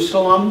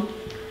Jerusalem.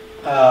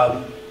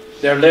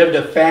 There lived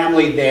a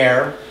family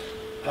there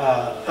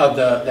of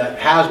the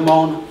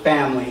Hasmon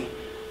family,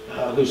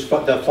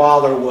 the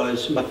father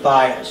was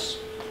Matthias.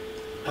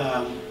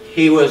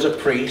 He was a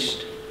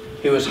priest.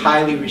 He was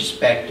highly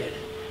respected.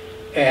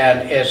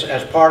 And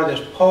as part of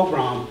this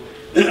pogrom,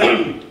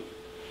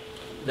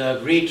 the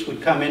Greeks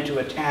would come into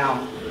a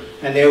town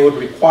and they would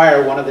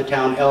require one of the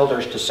town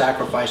elders to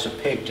sacrifice a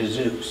pig to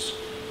Zeus.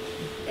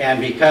 And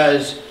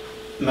because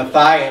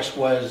Matthias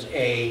was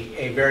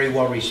a very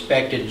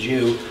well-respected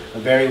Jew, a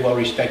very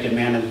well-respected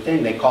man in the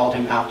thing, they called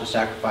him out to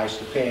sacrifice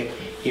the pig.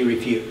 He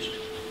refused.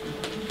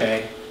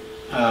 Okay?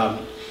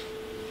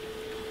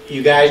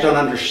 You guys don't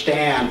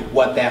understand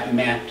what that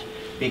meant,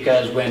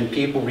 because when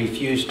people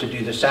refused to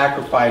do the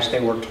sacrifice,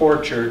 they were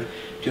tortured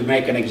to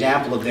make an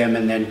example of them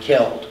and then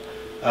killed.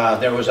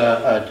 There was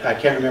I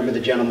can't remember the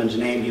gentleman's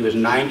name, he was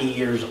 90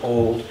 years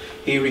old.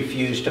 He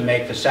refused to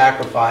make the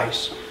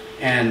sacrifice,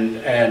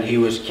 and he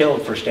was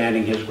killed for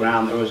standing his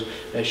ground. There was,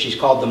 she's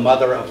called the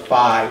mother of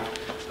five.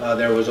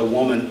 There was a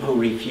woman who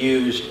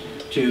refused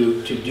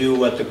to do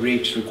what the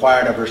Greeks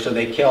required of her, so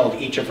they killed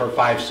each of her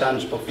 5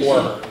 sons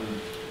before her.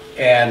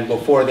 And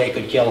before they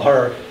could kill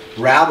her,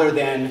 rather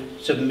than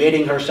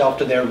submitting herself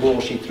to their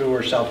rule, she threw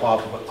herself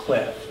off of a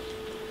cliff.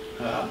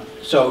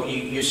 So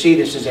you see,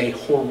 this is a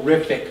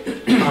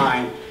horrific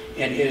time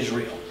in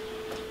Israel.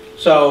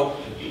 So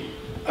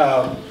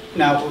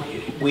now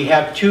we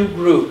have 2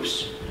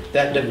 groups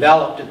that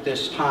developed at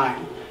this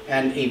time,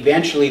 and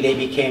eventually they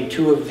became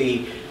 2 of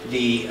the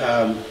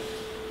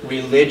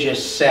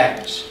religious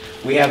sects.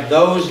 We have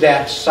those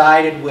that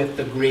sided with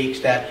the Greeks,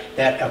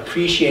 that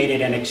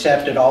appreciated and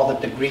accepted all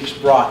that the Greeks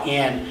brought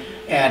in,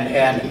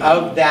 and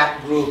of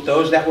that group,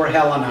 those that were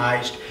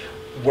Hellenized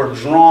were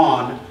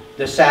drawn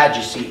the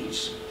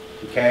Sadducees.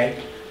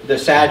 Okay, the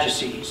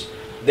Sadducees.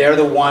 They're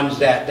the ones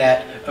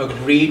that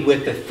agreed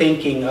with the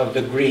thinking of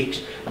the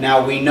Greeks.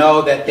 Now we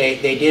know that they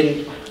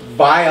didn't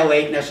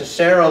violate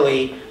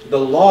necessarily the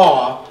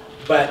law,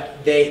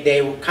 but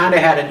they kind of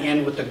had an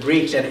end with the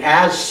Greeks, and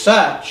as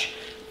such,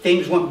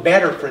 things went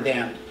better for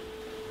them.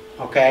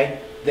 Okay,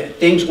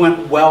 things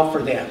went well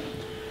for them.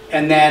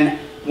 And then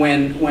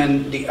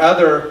when the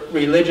other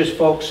religious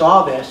folks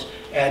saw this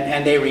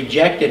and they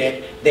rejected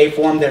it, they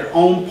formed their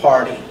own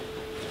party.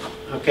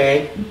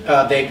 Okay,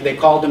 they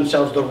called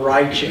themselves the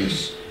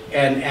righteous,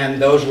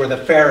 and those were the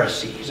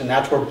Pharisees, and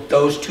that's where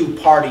those 2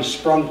 parties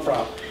sprung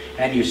from.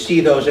 And you see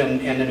those in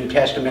the New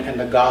Testament and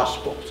the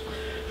Gospels.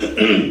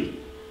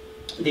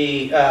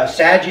 The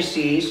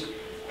Sadducees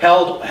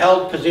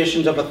held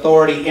positions of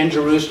authority in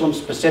Jerusalem,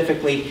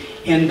 specifically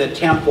in the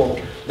temple.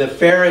 The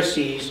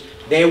Pharisees,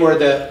 they were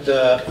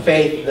the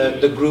faith,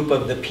 the group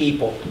of the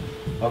people.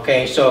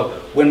 Okay, so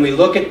when we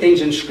look at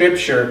things in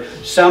Scripture,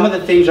 some of the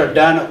things are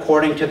done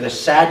according to the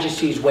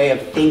Sadducees' way of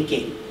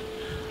thinking.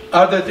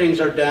 Other things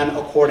are done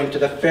according to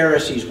the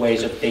Pharisees'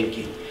 ways of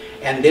thinking.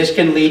 And this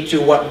can lead to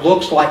what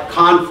looks like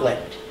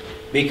conflict,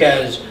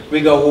 because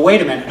we go, well,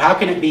 wait a minute, how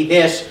can it be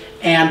this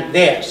and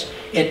this?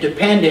 It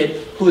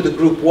depended who the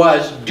group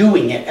was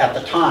doing it at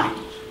the time.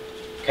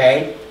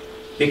 Okay?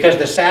 Because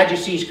the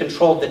Sadducees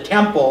controlled the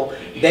temple,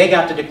 they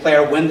got to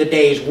declare when the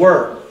days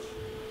were,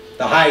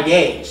 the high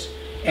days.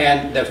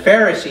 And the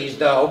Pharisees,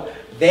 though,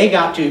 they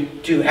got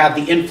to have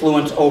the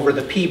influence over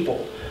the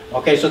people.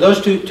 Okay, so those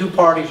two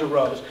parties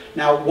arose.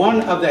 Now,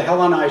 one of the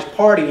Hellenized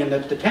party in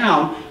the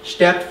town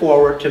stepped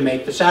forward to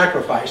make the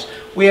sacrifice.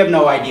 We have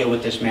no idea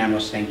what this man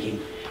was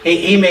thinking.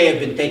 He may have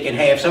been thinking,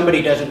 hey, if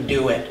somebody doesn't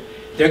do it,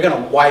 they're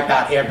going to wipe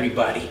out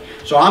everybody.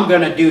 So I'm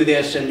going to do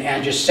this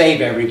and just save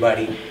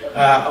everybody.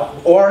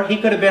 Or he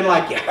could have been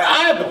like, yeah,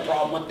 I have no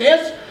problem with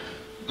this.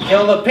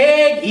 Kill the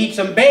pig, eat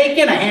some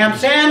bacon, a ham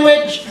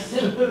sandwich.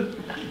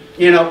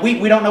 You know,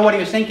 we don't know what he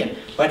was thinking.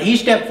 But he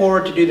stepped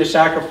forward to do the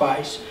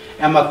sacrifice.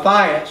 And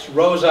Matthias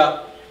rose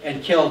up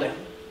and killed him.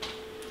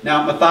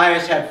 Now,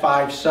 Matthias had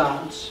 5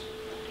 sons.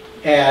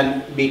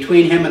 And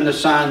between him and the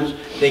sons,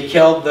 they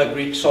killed the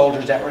Greek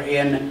soldiers that were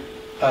in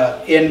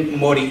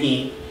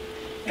Modi'in.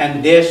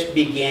 And this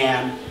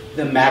began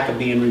the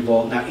Maccabean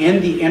revolt. Now,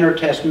 in the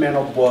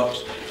intertestamental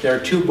books, there are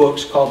two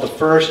books called the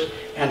First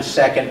and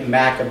Second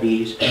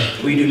Maccabees.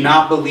 We do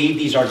not believe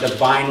these are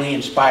divinely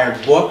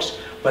inspired books,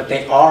 but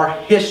they are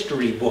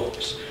history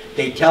books.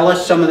 They tell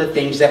us some of the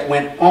things that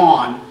went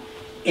on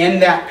in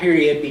that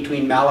period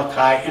between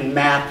Malachi and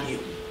Matthew.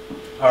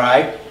 All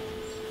right?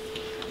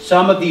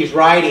 Some of these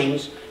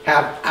writings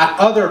have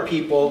other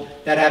people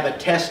that have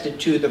attested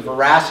to the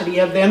veracity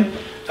of them,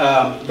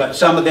 but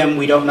some of them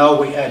we don't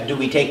know. Do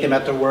we take them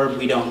at their word?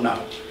 We don't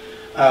know.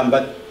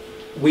 But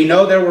we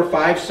know there were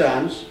 5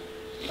 sons.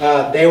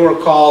 They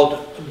were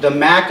called the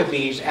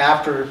Maccabees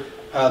after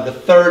the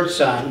 3rd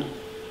son,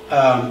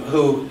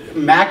 who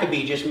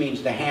Maccabee just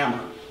means the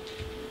hammer.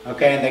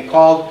 Okay, and they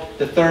called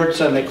the 3rd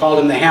son, they called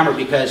him the hammer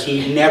because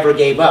he never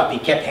gave up. He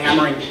kept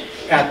hammering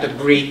at the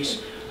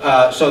Greeks.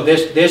 So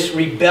this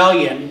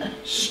rebellion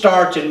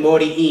starts in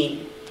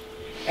Modi'in,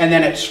 and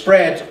then it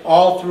spreads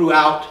all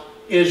throughout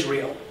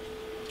Israel.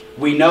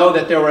 We know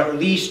that there were at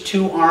least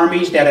 2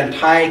 armies that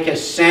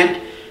Antiochus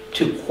sent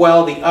to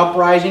quell the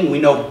uprising. We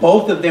know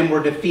both of them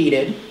were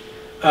defeated,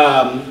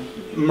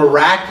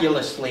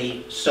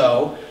 miraculously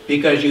so,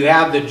 because you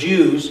have the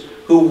Jews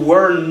who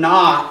were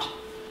not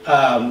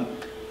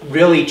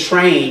really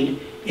trained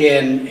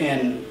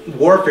in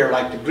warfare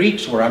like the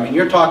Greeks were. I mean,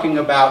 you're talking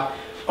about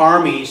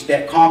armies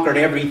that conquered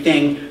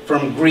everything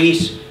from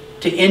Greece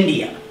to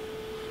India.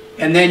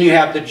 And then you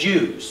have the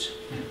Jews.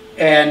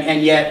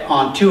 And yet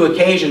on 2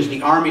 occasions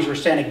the armies were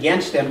sent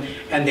against them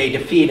and they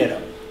defeated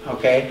them.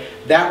 Okay?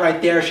 That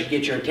right there should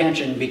get your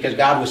attention because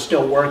God was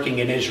still working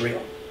in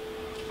Israel.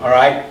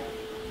 Alright?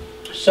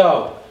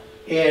 So,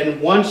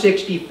 in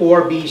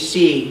 164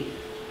 BC,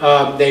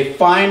 they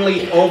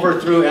finally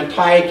overthrew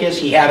Antiochus.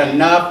 He had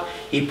enough.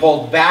 He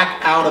pulled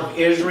back out of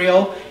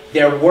Israel.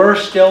 There were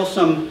still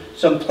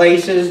some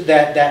places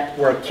that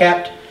were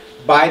kept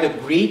by the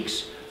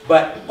Greeks,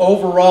 but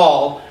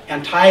overall,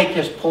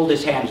 Antiochus pulled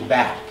his hands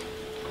back.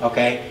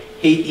 Okay?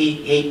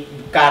 He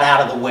got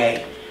out of the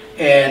way.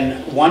 In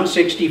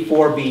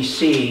 164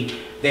 BC,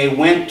 they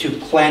went to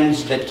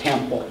cleanse the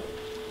temple.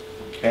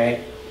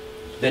 Okay?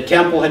 The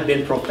temple had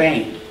been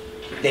profaned.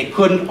 They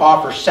couldn't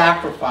offer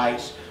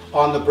sacrifice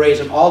on the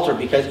brazen altar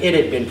because it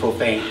had been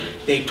profaned.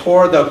 They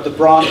tore the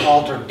bronze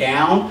altar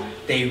down.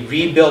 They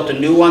rebuilt a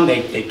new one.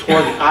 They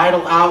tore the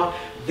idol out.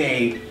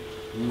 They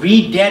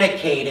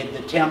rededicated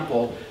the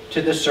temple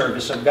to the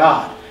service of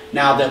God.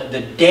 Now,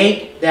 the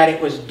date that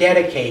it was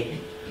dedicated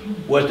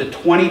was the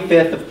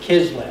 25th of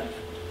Kislev,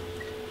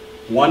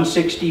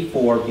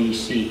 164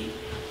 BC.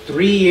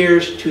 3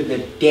 years to the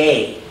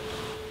day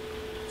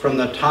from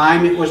the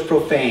time it was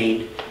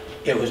profaned,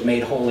 it was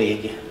made holy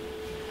again.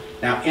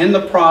 Now, in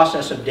the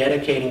process of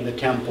dedicating the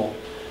temple,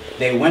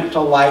 they went to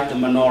light the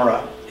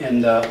menorah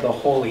in the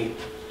holy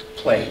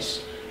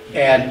place.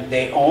 And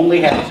they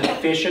only had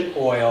sufficient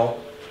oil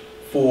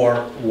for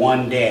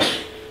 1 day.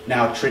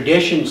 Now,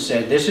 tradition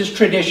said, this is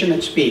tradition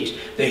that speaks.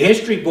 The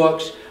history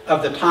books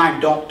of the time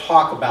don't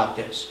talk about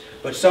this,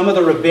 but some of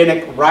the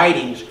rabbinic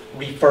writings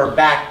refer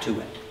back to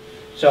it.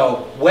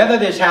 So, whether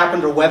this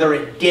happened or whether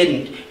it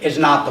didn't is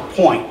not the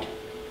point.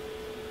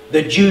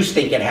 The Jews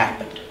think it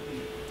happened.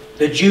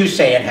 The Jews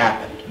say it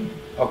happened.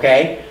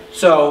 Okay?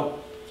 So,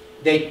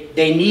 they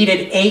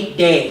needed 8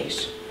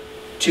 days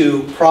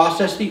to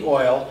process the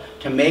oil,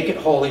 to make it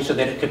holy so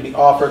that it could be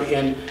offered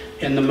in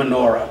the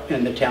menorah,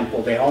 in the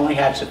temple. They only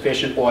had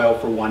sufficient oil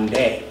for 1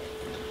 day.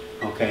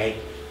 Okay?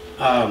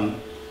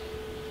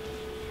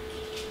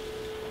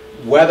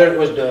 Whether it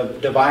was the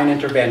divine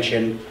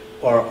intervention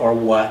or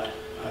what,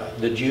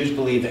 the Jews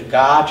believe that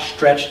God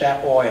stretched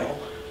that oil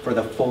for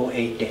the full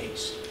 8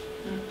 days.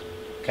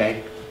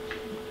 Okay?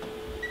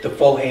 The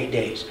full 8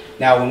 days.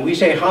 Now, when we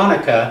say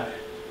Hanukkah,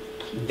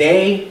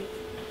 they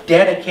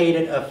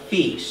dedicated a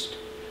feast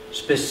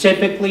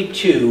specifically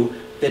to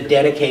the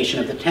dedication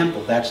of the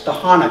temple. That's the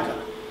Hanukkah.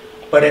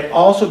 But it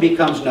also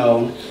becomes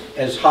known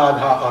as Hag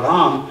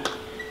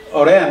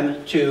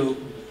HaOrem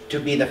to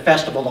be the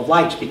Festival of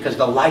Lights because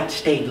the light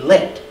stayed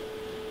lit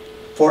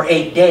for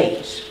 8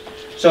 days.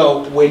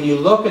 So when you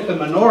look at the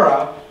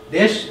menorah,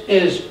 this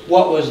is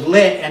what was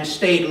lit and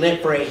stayed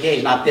lit for 8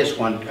 days. Not this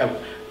one.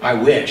 I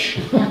wish.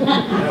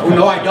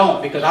 No, I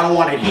don't, because I don't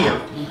want it here.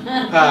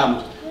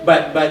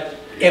 But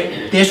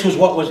this was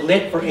what was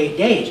lit for 8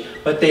 days.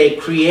 But they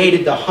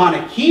created the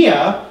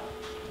Hanukkah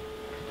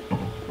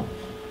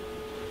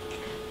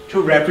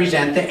to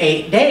represent the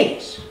 8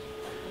 days.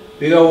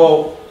 We go,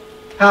 well,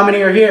 how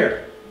many are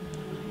here?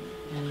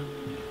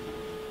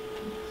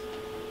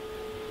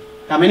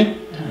 How many?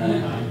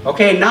 9.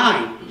 Okay,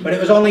 9. But it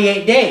was only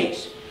 8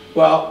 days.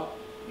 Well,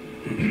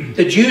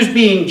 the Jews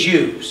being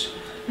Jews,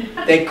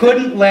 they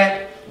couldn't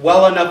let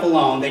well enough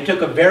alone. They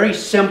took a very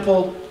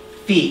simple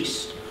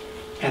feast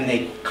and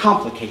they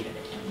complicated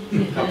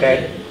it.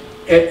 Okay?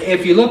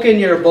 If you look in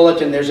your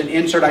bulletin, there's an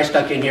insert I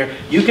stuck in here.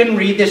 You can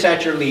read this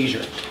at your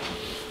leisure.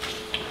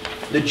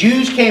 The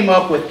Jews came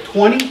up with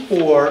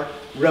 24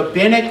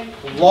 rabbinic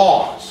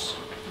laws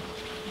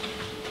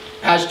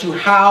as to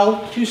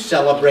how to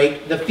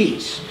celebrate the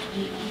feast.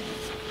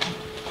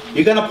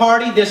 You're going to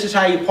party, this is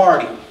how you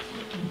party.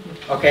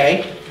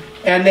 Okay?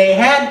 And they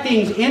had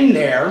things in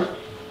there,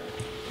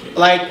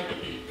 like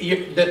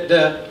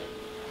the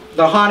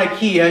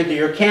Hanukkah,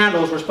 your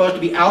candles were supposed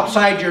to be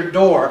outside your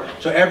door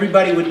so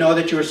everybody would know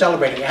that you were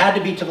celebrating. It had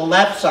to be to the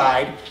left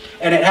side,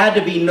 and it had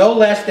to be no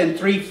less than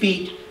 3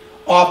 feet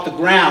off the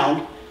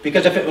ground,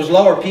 because if it was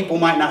lower, people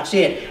might not see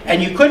it.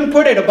 And you couldn't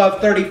put it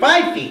above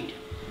 35 feet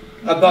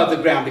above the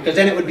ground, because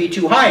then it would be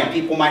too high and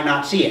people might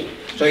not see it.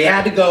 So you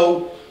had to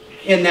go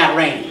in that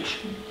range.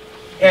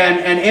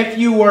 And if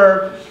you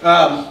were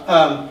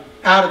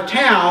out of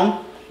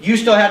town, you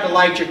still had to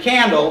light your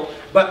candle,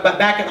 but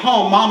back at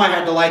home, Mama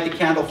had to light the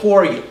candle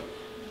for you.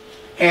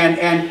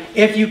 And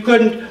if you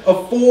couldn't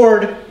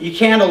afford your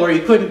candle, or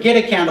you couldn't get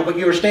a candle, but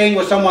you were staying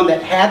with someone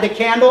that had the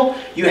candle,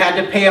 you had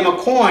to pay them a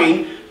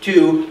coin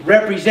to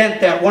represent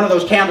that one of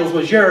those candles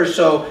was yours,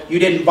 so you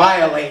didn't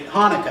violate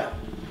Hanukkah.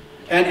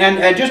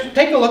 And just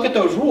take a look at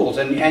those rules,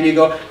 and you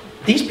go,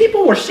 these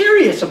people were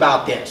serious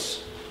about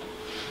this.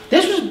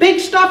 This was big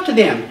stuff to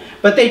them.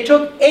 But they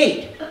took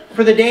 8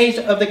 for the days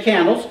of the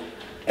candles,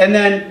 and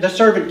then the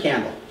servant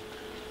candle.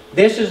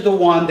 This is the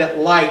one that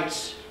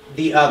lights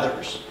the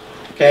others.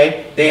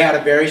 Okay? They had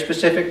a very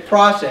specific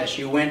process.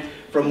 You went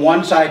from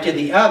one side to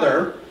the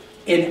other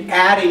in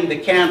adding the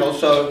candle.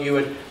 So you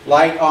would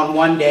light on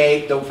one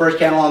day, the first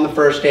candle on the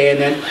first day, and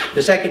then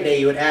the second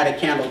day you would add a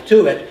candle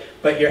to it.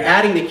 But you're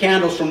adding the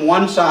candles from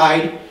one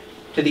side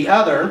to the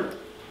other.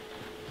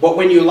 But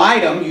when you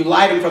light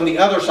them from the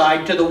other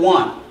side to the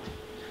one.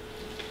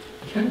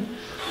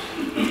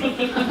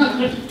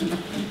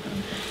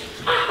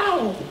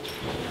 Ow!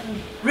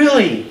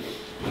 Really?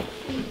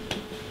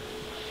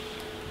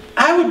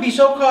 I would be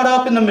so caught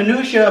up in the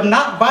minutia of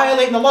not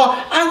violating the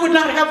law, I would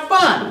not have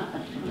fun.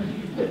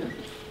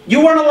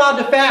 You weren't allowed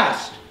to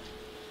fast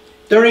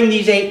during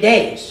these 8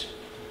 days,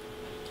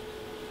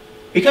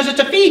 because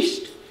it's a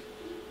feast.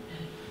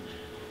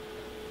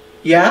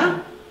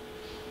 Yeah?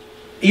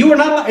 You were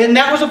not allowed, and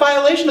that was a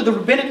violation of the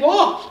rabbinic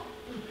law.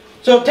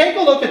 So take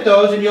a look at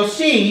those, and you'll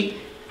see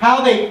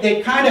how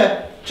they kind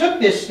of took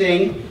this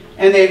thing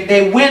and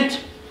they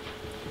went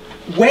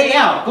way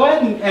out. Go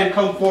ahead and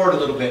come forward a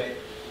little bit.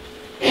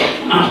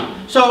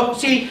 So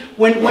see,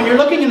 when you're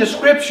looking in the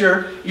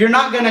scripture, you're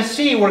not going to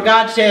see where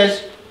God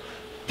says,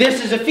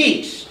 this is a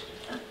feast.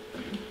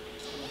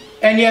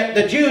 And yet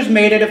the Jews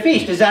made it a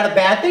feast. Is that a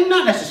bad thing?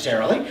 Not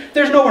necessarily.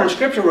 There's nowhere in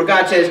scripture where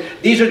God says,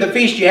 these are the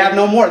feasts, you have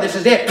no more, this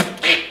is it.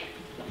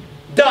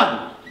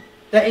 Done.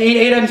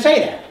 He doesn't say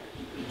that.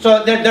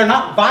 So they're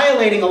not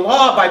violating a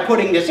law by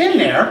putting this in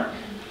there.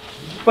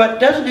 But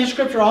doesn't his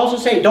scripture also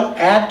say don't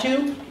add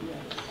to?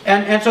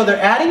 And so they're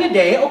adding a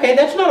day. Okay,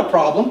 that's not a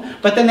problem.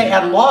 But then they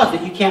add laws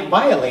that you can't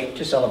violate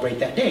to celebrate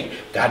that day.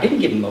 God didn't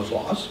give them those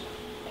laws.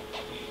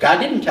 God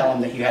didn't tell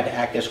them that you had to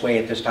act this way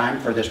at this time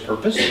for this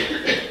purpose.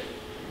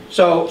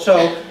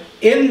 So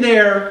in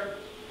their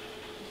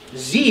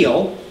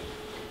zeal,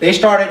 they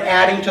started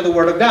adding to the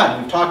Word of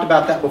God. We've talked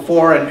about that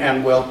before,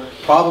 and we'll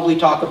probably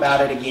talk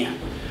about it again.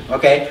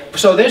 Okay,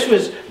 so this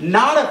was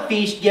not a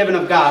feast given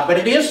of God, but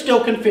it is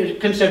still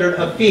considered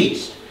a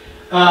feast.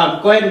 Go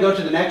ahead and go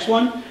to the next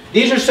one.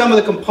 These are some of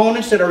the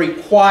components that are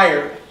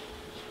required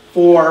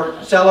for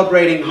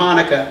celebrating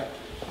Hanukkah.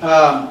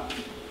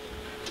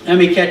 Let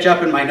me catch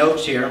up in my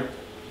notes here.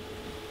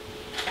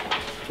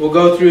 We'll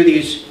go through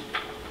these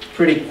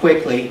pretty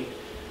quickly.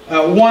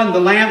 One, the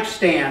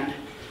lampstand.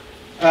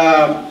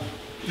 The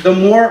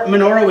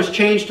menorah was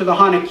changed to the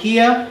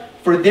Hanukkah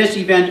for this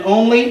event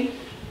only.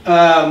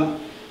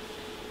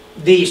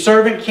 The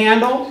servant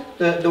candle,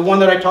 the one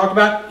that I talked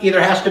about,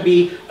 either has to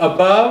be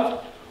above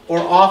or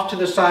off to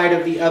the side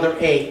of the other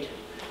 8.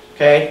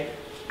 Okay?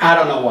 I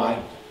don't know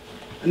why.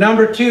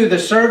 Number 2, the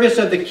service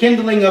of the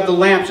kindling of the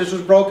lamps. This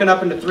was broken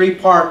up into 3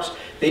 parts.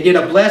 They did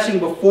a blessing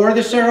before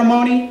the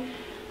ceremony.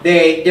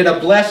 They did a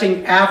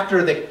blessing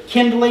after the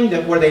kindling,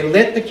 where they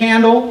lit the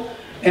candle.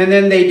 And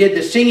then they did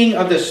the singing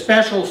of the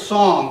special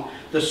song.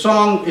 The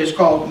song is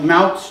called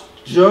Mount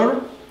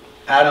Zur.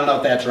 I don't know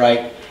if that's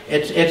right.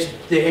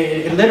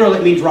 It literally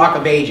means Rock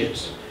of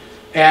Ages.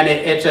 And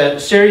it's a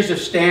series of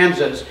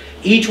stanzas,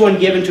 each one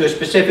given to a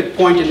specific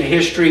point in the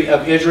history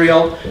of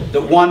Israel.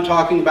 The one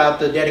talking about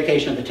the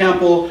dedication of the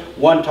temple,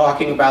 one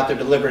talking about their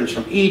deliverance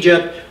from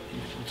Egypt.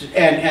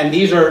 And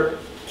these are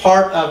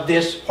part of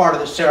this part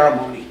of the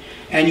ceremony.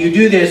 And you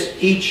do this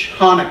each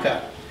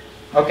Hanukkah.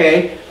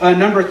 Okay?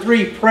 Number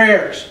 3,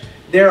 prayers.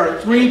 There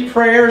are 3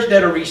 prayers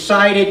that are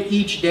recited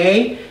each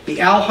day. The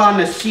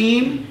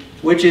Al-Ha-Nasim,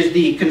 which is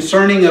the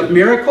concerning of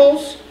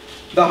miracles.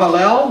 The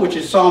Hallel, which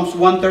is Psalms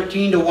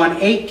 113 to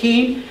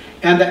 118.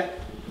 And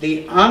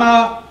the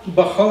Ana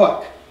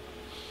Bahoach,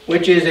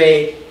 which is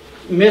a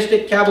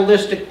mystic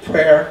Kabbalistic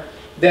prayer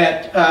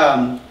that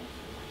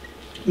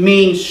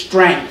means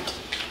strength.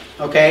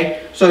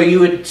 Okay? So you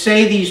would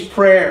say these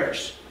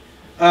prayers.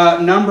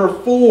 Number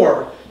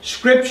 4,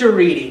 scripture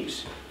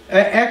readings.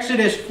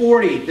 Exodus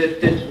 40,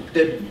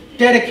 the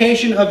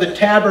dedication of the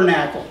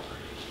tabernacle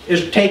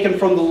is taken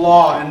from the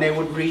law, and they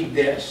would read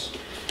this.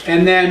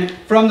 And then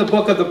from the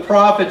book of the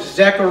prophets,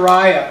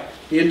 Zechariah,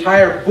 The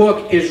entire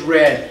book is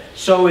read.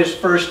 So is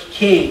 1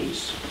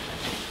 Kings.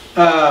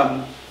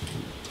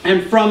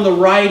 And from the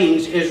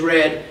writings is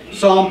read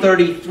Psalm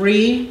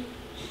 33,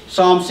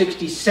 Psalm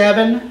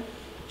 67,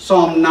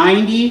 Psalm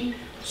 90,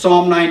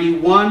 Psalm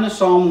 91,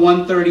 Psalm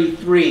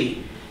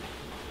 133.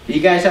 Are you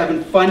guys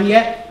having fun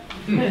yet?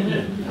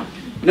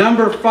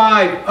 Number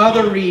 5,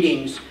 other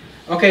readings.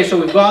 Okay,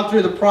 so we've gone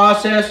through the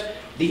process.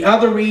 The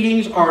other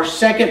readings are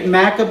 2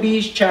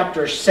 Maccabees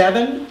chapter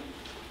 7,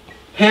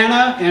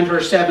 Hannah and her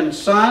 7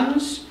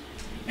 sons,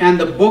 and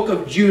the book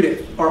of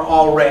Judith are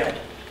all read.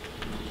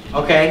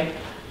 Okay?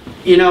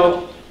 You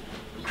know,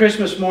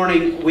 Christmas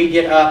morning we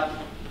get up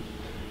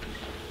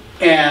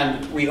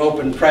and we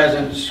open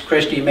presents.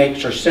 Christy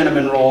makes her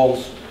cinnamon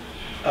rolls.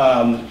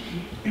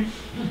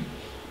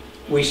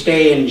 We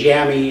stay in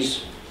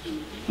jammies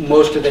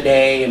most of the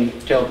day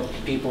until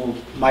people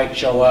might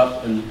show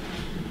up, and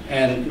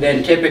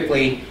then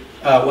typically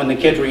when the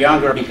kids were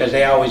younger, because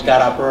they always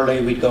got up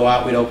early, we'd go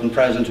out, we'd open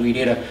presents, we'd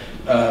eat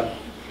a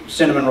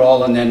cinnamon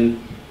roll and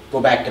then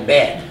go back to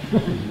bed.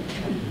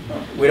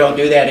 We don't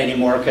do that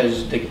anymore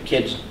because the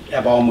kids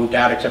have all moved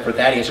out except for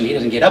Thaddeus, and he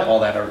doesn't get up all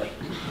that early.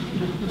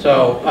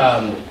 So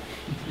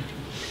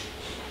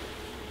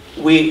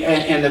we,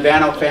 in the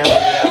Vano family, we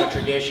have a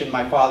tradition.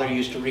 My father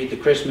used to read the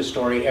Christmas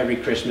story every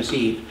Christmas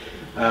Eve.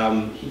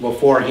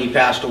 Before he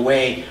passed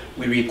away,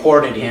 we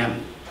recorded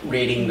him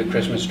reading the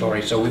Christmas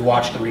story. So we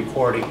watched the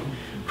recording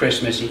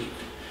Christmas Eve.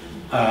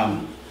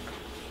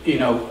 You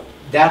know,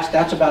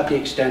 that's about the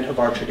extent of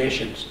our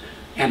traditions.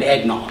 And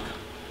eggnog.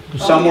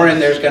 Somewhere in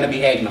there's going to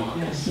be eggnog.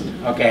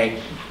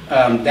 Okay?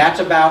 That's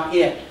about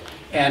it.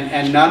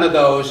 And none of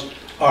those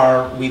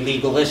are we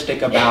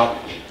legalistic about.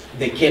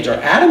 The kids are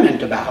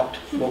adamant about,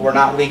 but we're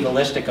not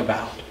legalistic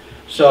about.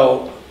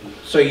 So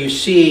you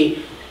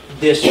see,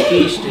 this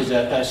feast is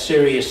a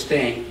serious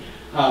thing.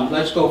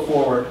 Let's go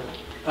forward.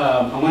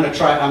 I'm going to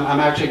try. I'm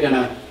actually going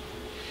to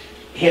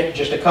hit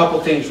just a couple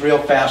things real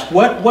fast.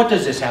 What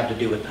does this have to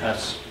do with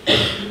us?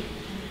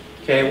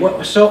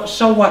 Okay.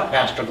 So what,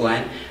 Pastor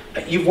Glenn?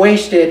 You've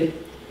wasted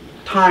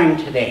time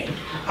today.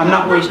 I'm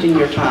not wasting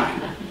your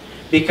time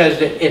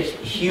because it's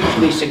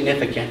hugely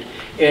significant.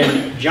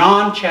 In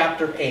John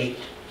chapter 8,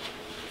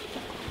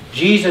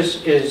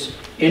 Jesus is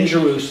in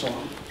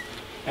Jerusalem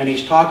and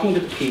he's talking to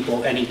the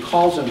people and he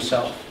calls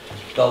himself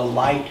the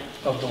light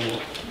of the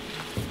world.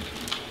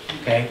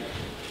 Okay?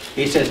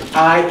 He says,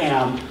 I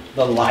am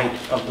the light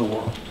of the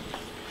world.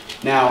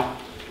 Now,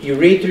 you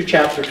read through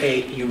chapter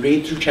 8, you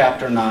read through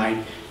chapter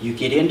 9, you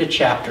get into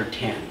chapter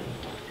 10.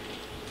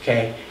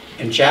 Okay?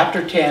 In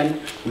chapter 10,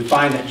 we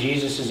find that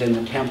Jesus is in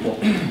the temple.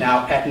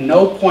 Now, at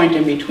no point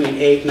in between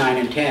 8, 9,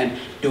 and 10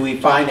 do we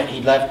find that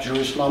he left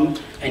Jerusalem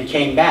and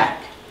came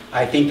back.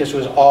 I think this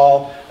was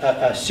all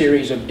a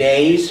series of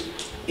days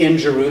in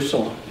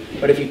Jerusalem.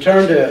 But if you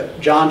turn to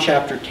John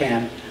chapter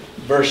 10,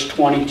 verse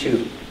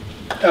 22.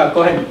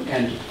 Go ahead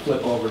and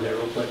flip over there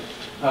real quick.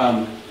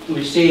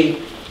 We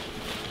see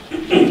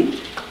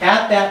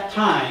at that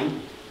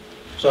time,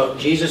 so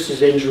Jesus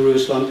is in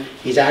Jerusalem.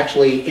 He's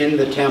actually in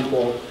the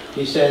temple.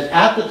 He says,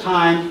 at the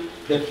time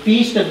the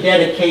Feast of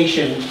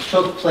Dedication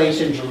took place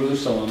in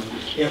Jerusalem,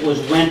 it was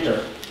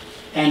winter.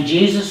 And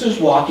Jesus is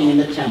walking in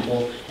the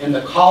temple in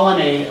the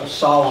colonnade of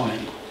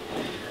Solomon.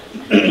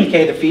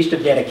 Okay, the Feast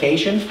of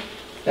Dedication,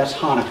 that's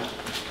Hanukkah.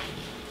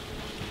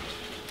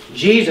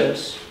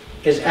 Jesus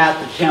is at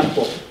the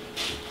temple.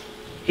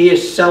 He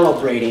is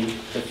celebrating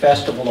the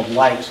Festival of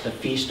Lights, the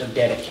Feast of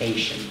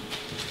Dedication.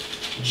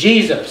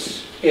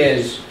 Jesus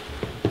is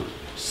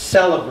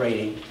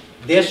celebrating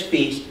this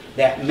feast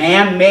that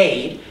man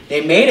made.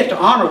 They made it to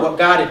honor what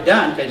God had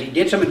done because he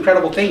did some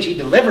incredible things. He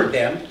delivered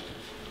them.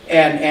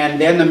 And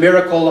then the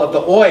miracle of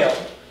the oil.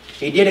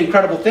 He did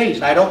incredible things.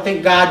 And I don't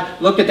think God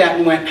looked at that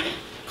and went,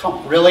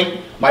 come,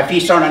 really? My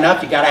feasts aren't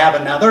enough? You got to have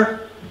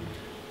another?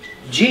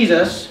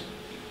 Jesus,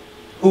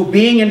 who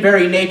being in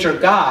very nature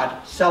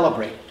God,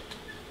 celebrated.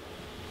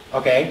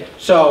 Okay?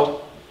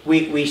 So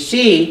we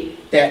see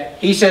that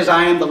he says,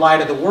 I am the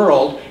light of the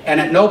world. And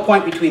at no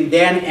point between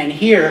then and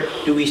here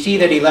do we see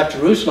that he left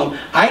Jerusalem.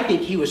 I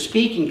think he was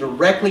speaking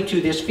directly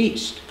to this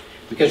feast.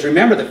 Because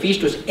remember, the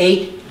feast was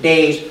 8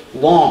 days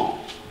long.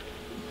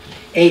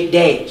 8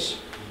 days.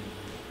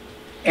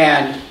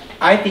 And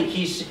I think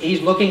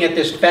he's looking at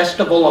this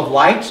festival of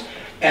lights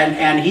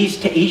and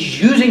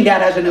he's using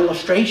that as an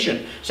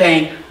illustration,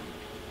 saying,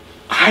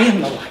 I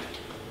am the light.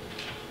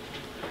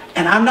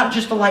 And I'm not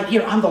just the light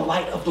here, I'm the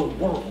light of the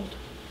world.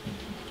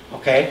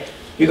 Okay?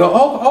 You go,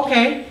 oh,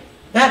 okay,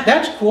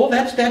 that's cool.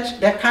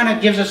 That kind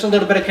of gives us a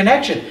little bit of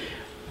connection.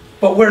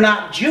 But we're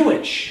not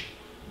Jewish.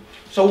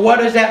 So what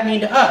does that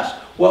mean to us?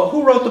 Well,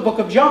 who wrote the book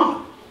of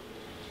John?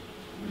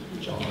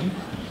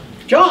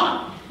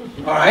 John.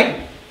 All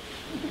right.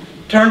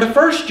 Turn to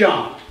 1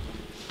 John.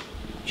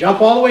 Jump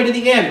all the way to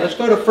the end. Let's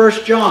go to 1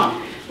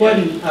 John. Go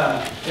ahead and,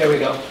 there we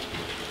go.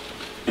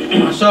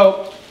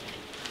 So,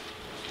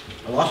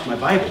 I lost my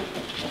Bible.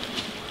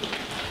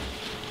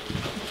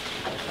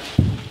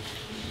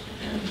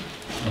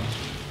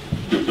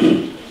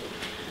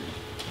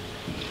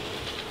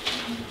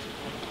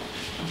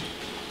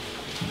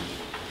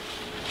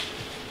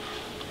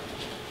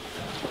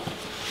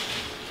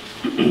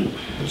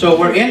 So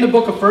we're in the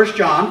book of 1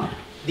 John,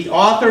 the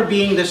author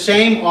being the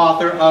same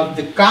author of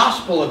the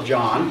Gospel of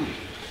John.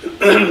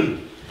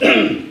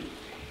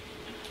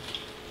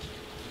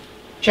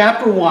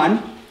 Chapter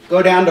 1,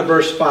 go down to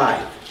verse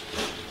 5.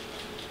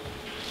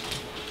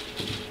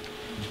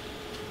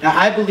 Now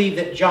I believe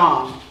that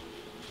John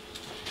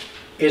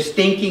is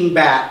thinking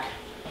back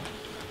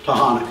to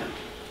Hanukkah.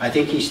 I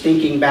think he's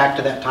thinking back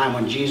to that time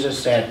when Jesus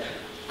said,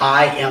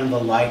 I am the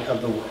light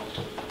of the world.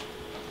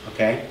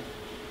 Okay?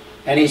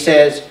 And he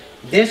says,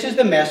 this is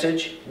the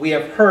message we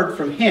have heard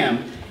from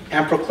him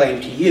and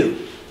proclaimed to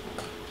you.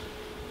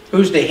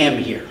 Who's the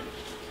him here?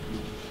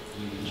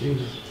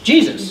 Jesus.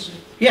 Jesus.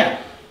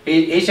 Yeah.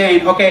 He's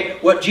saying, okay,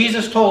 what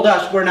Jesus told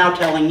us, we're now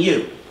telling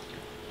you.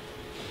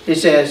 He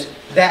says,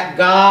 that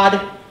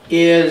God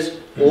is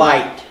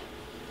light.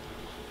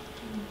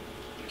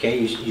 Okay,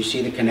 you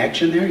see the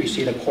connection there? You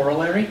see the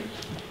corollary?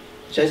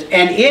 It says,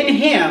 and in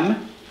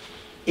him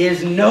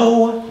is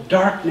no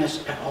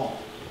darkness at all.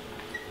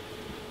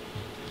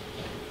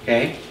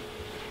 Okay?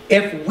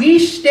 If we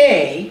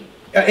say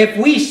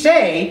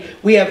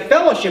we have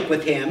fellowship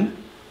with him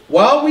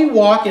while we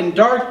walk in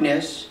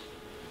darkness,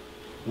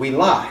 we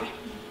lie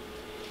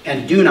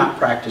and do not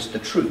practice the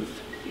truth.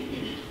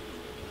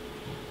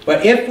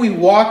 But if we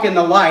walk in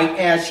the light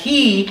as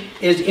he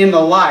is in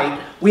the light,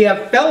 we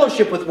have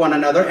fellowship with one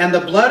another, and the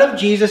blood of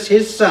Jesus,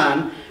 his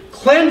Son,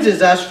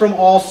 cleanses us from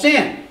all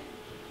sin.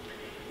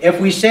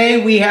 If we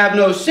say we have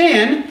no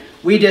sin,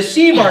 we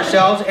deceive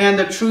ourselves, and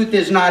the truth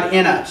is not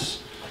in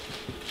us.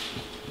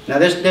 Now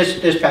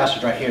this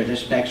passage right here,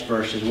 this next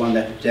verse is one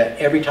that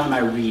every time I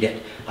read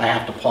it, I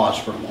have to pause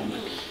for a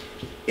moment.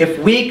 If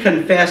we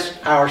confess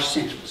our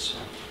sins,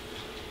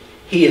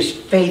 he is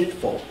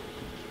faithful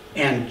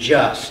and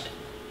just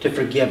to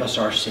forgive us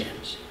our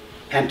sins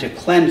and to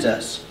cleanse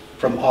us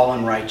from all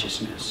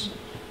unrighteousness.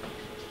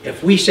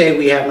 If we say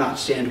we have not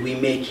sinned, we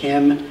make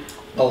him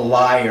a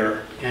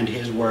liar and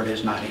his word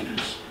is not in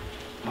us.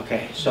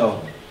 Okay,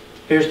 so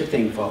here's the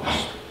thing, folks.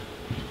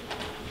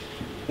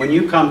 When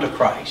you come to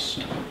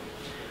Christ,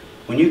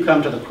 when you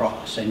come to the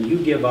cross and you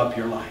give up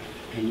your life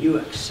and you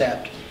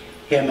accept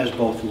him as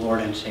both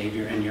Lord and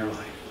Savior in your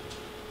life,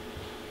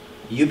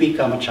 you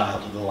become a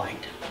child of the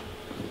light.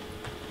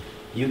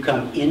 You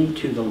come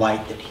into the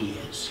light that he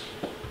is.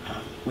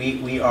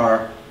 We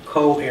are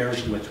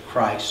co-heirs with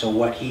Christ, so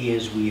what he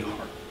is, we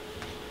are.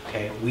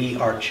 Okay, we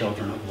are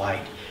children of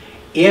light.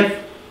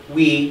 If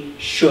we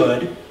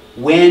should,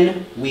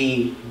 when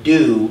we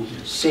do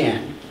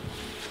sin,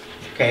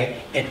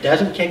 okay, it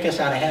doesn't kick us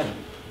out of heaven,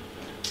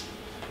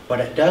 but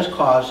it does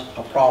cause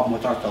a problem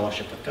with our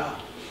fellowship with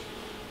God.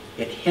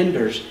 It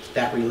hinders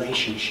that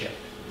relationship.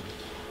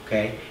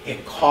 Okay,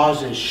 it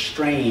causes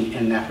strain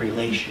in that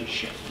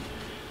relationship.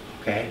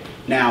 Okay,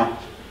 now,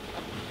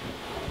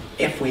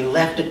 if we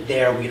left it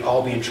there, we'd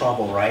all be in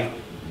trouble, right?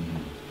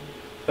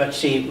 But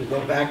see, we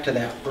go back to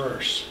that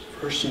verse,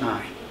 verse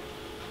 9.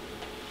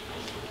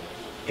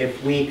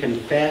 If we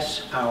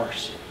confess our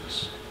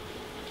sins,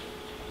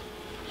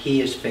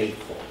 he is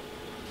faithful.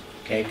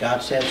 Okay,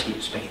 God says he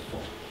is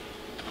faithful.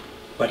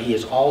 But he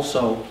is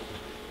also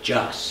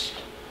just.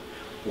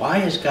 Why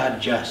is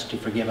God just to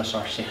forgive us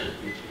our sin?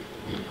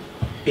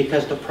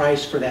 Because the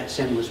price for that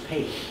sin was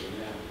paid.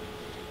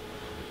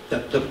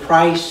 The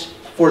price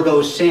for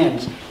those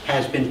sins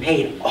has been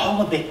paid.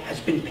 All of it has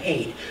been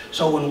paid.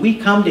 So when we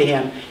come to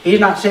him, he's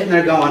not sitting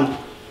there going,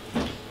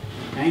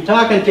 I ain't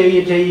talking to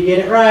you till you get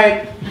it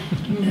right.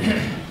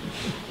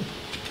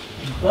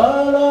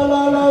 La la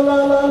la la la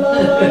la la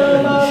la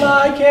la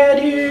la, I can't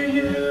hear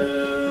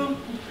you.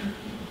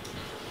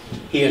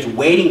 He is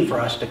waiting for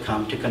us to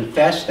come to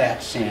confess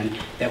that sin,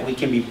 that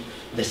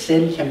the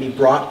sin can be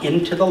brought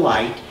into the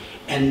light.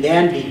 And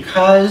then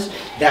because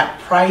that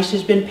price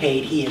has been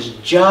paid, he is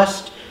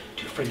just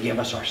to forgive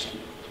us our sin.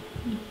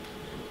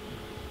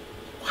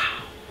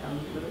 Wow.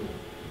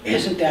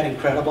 Isn't that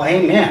incredible?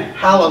 Amen.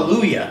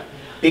 Hallelujah.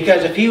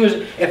 Because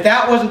if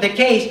that wasn't the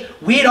case,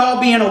 we'd all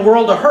be in a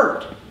world of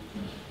hurt.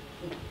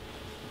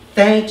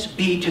 Thanks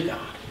be to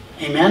God.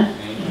 Amen?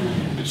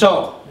 Amen.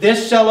 So,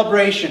 this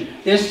celebration,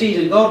 this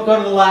season, go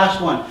to the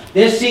last one.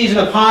 This season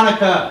of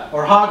Hanukkah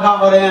or Hag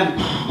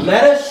HaOrem,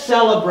 let us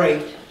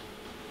celebrate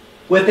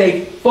with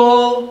a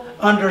full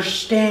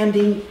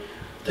understanding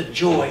the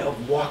joy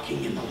of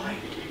walking in the light.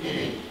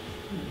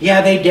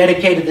 Yeah, they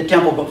dedicated the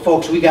temple, but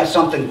folks, we got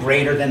something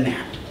greater than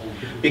that.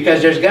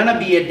 Because there's going to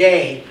be a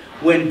day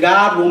when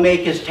God will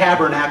make his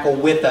tabernacle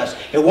with us.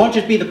 It won't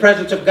just be the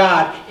presence of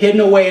God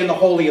hidden away in the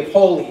Holy of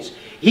Holies.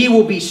 He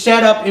will be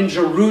set up in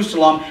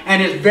Jerusalem,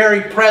 and his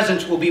very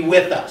presence will be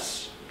with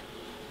us.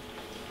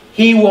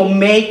 He will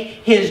make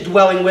his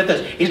dwelling with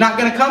us. He's not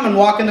going to come and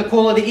walk in the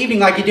cool of the evening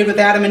like he did with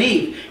Adam and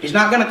Eve. He's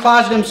not going to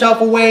closet himself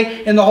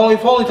away in the Holy of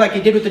Holies like he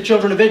did with the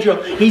children of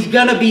Israel. He's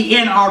going to be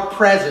in our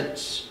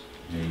presence.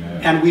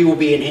 Amen. And we will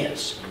be in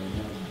his.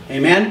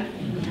 Amen?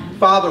 Amen?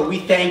 Father, we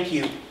thank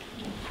you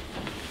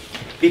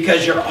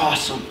because you're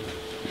awesome.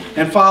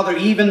 And Father,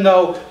 even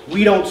though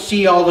we don't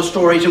see all the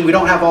stories and we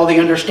don't have all the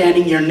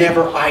understanding, you're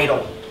never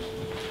idle.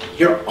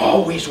 You're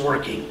always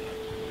working.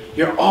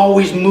 You're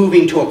always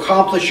moving to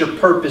accomplish your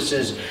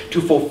purposes,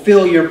 to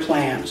fulfill your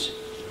plans.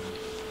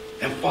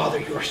 And Father,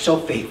 you are so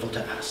faithful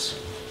to us.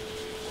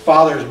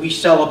 Father, as we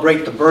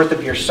celebrate the birth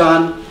of your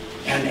Son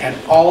and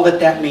all that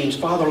that means,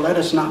 Father, let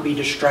us not be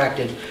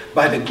distracted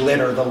by the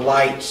glitter, the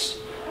lights,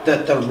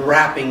 the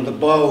wrapping, the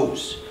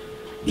bows,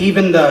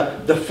 even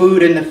the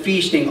food and the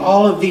feasting.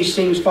 All of these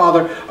things,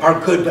 Father, are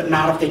good, but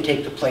not if they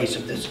take the place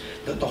of this,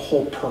 the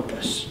whole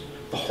purpose,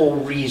 the whole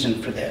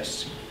reason for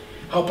this.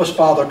 Help us,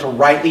 Father, to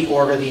rightly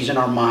order these in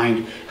our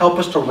mind. Help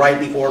us to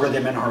rightly order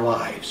them in our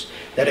lives.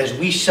 That as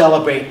we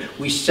celebrate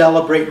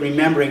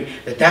remembering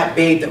that that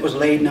babe that was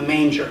laid in the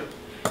manger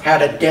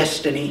had a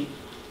destiny,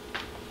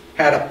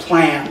 had a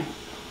plan,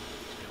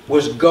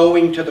 was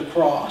going to the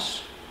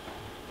cross,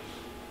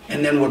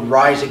 and then would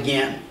rise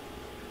again.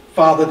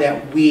 Father,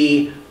 that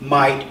we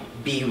might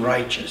be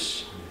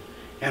righteous.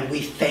 And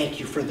we thank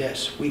you for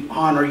this. We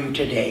honor you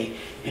today.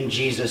 In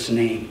Jesus'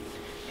 name,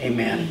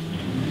 amen.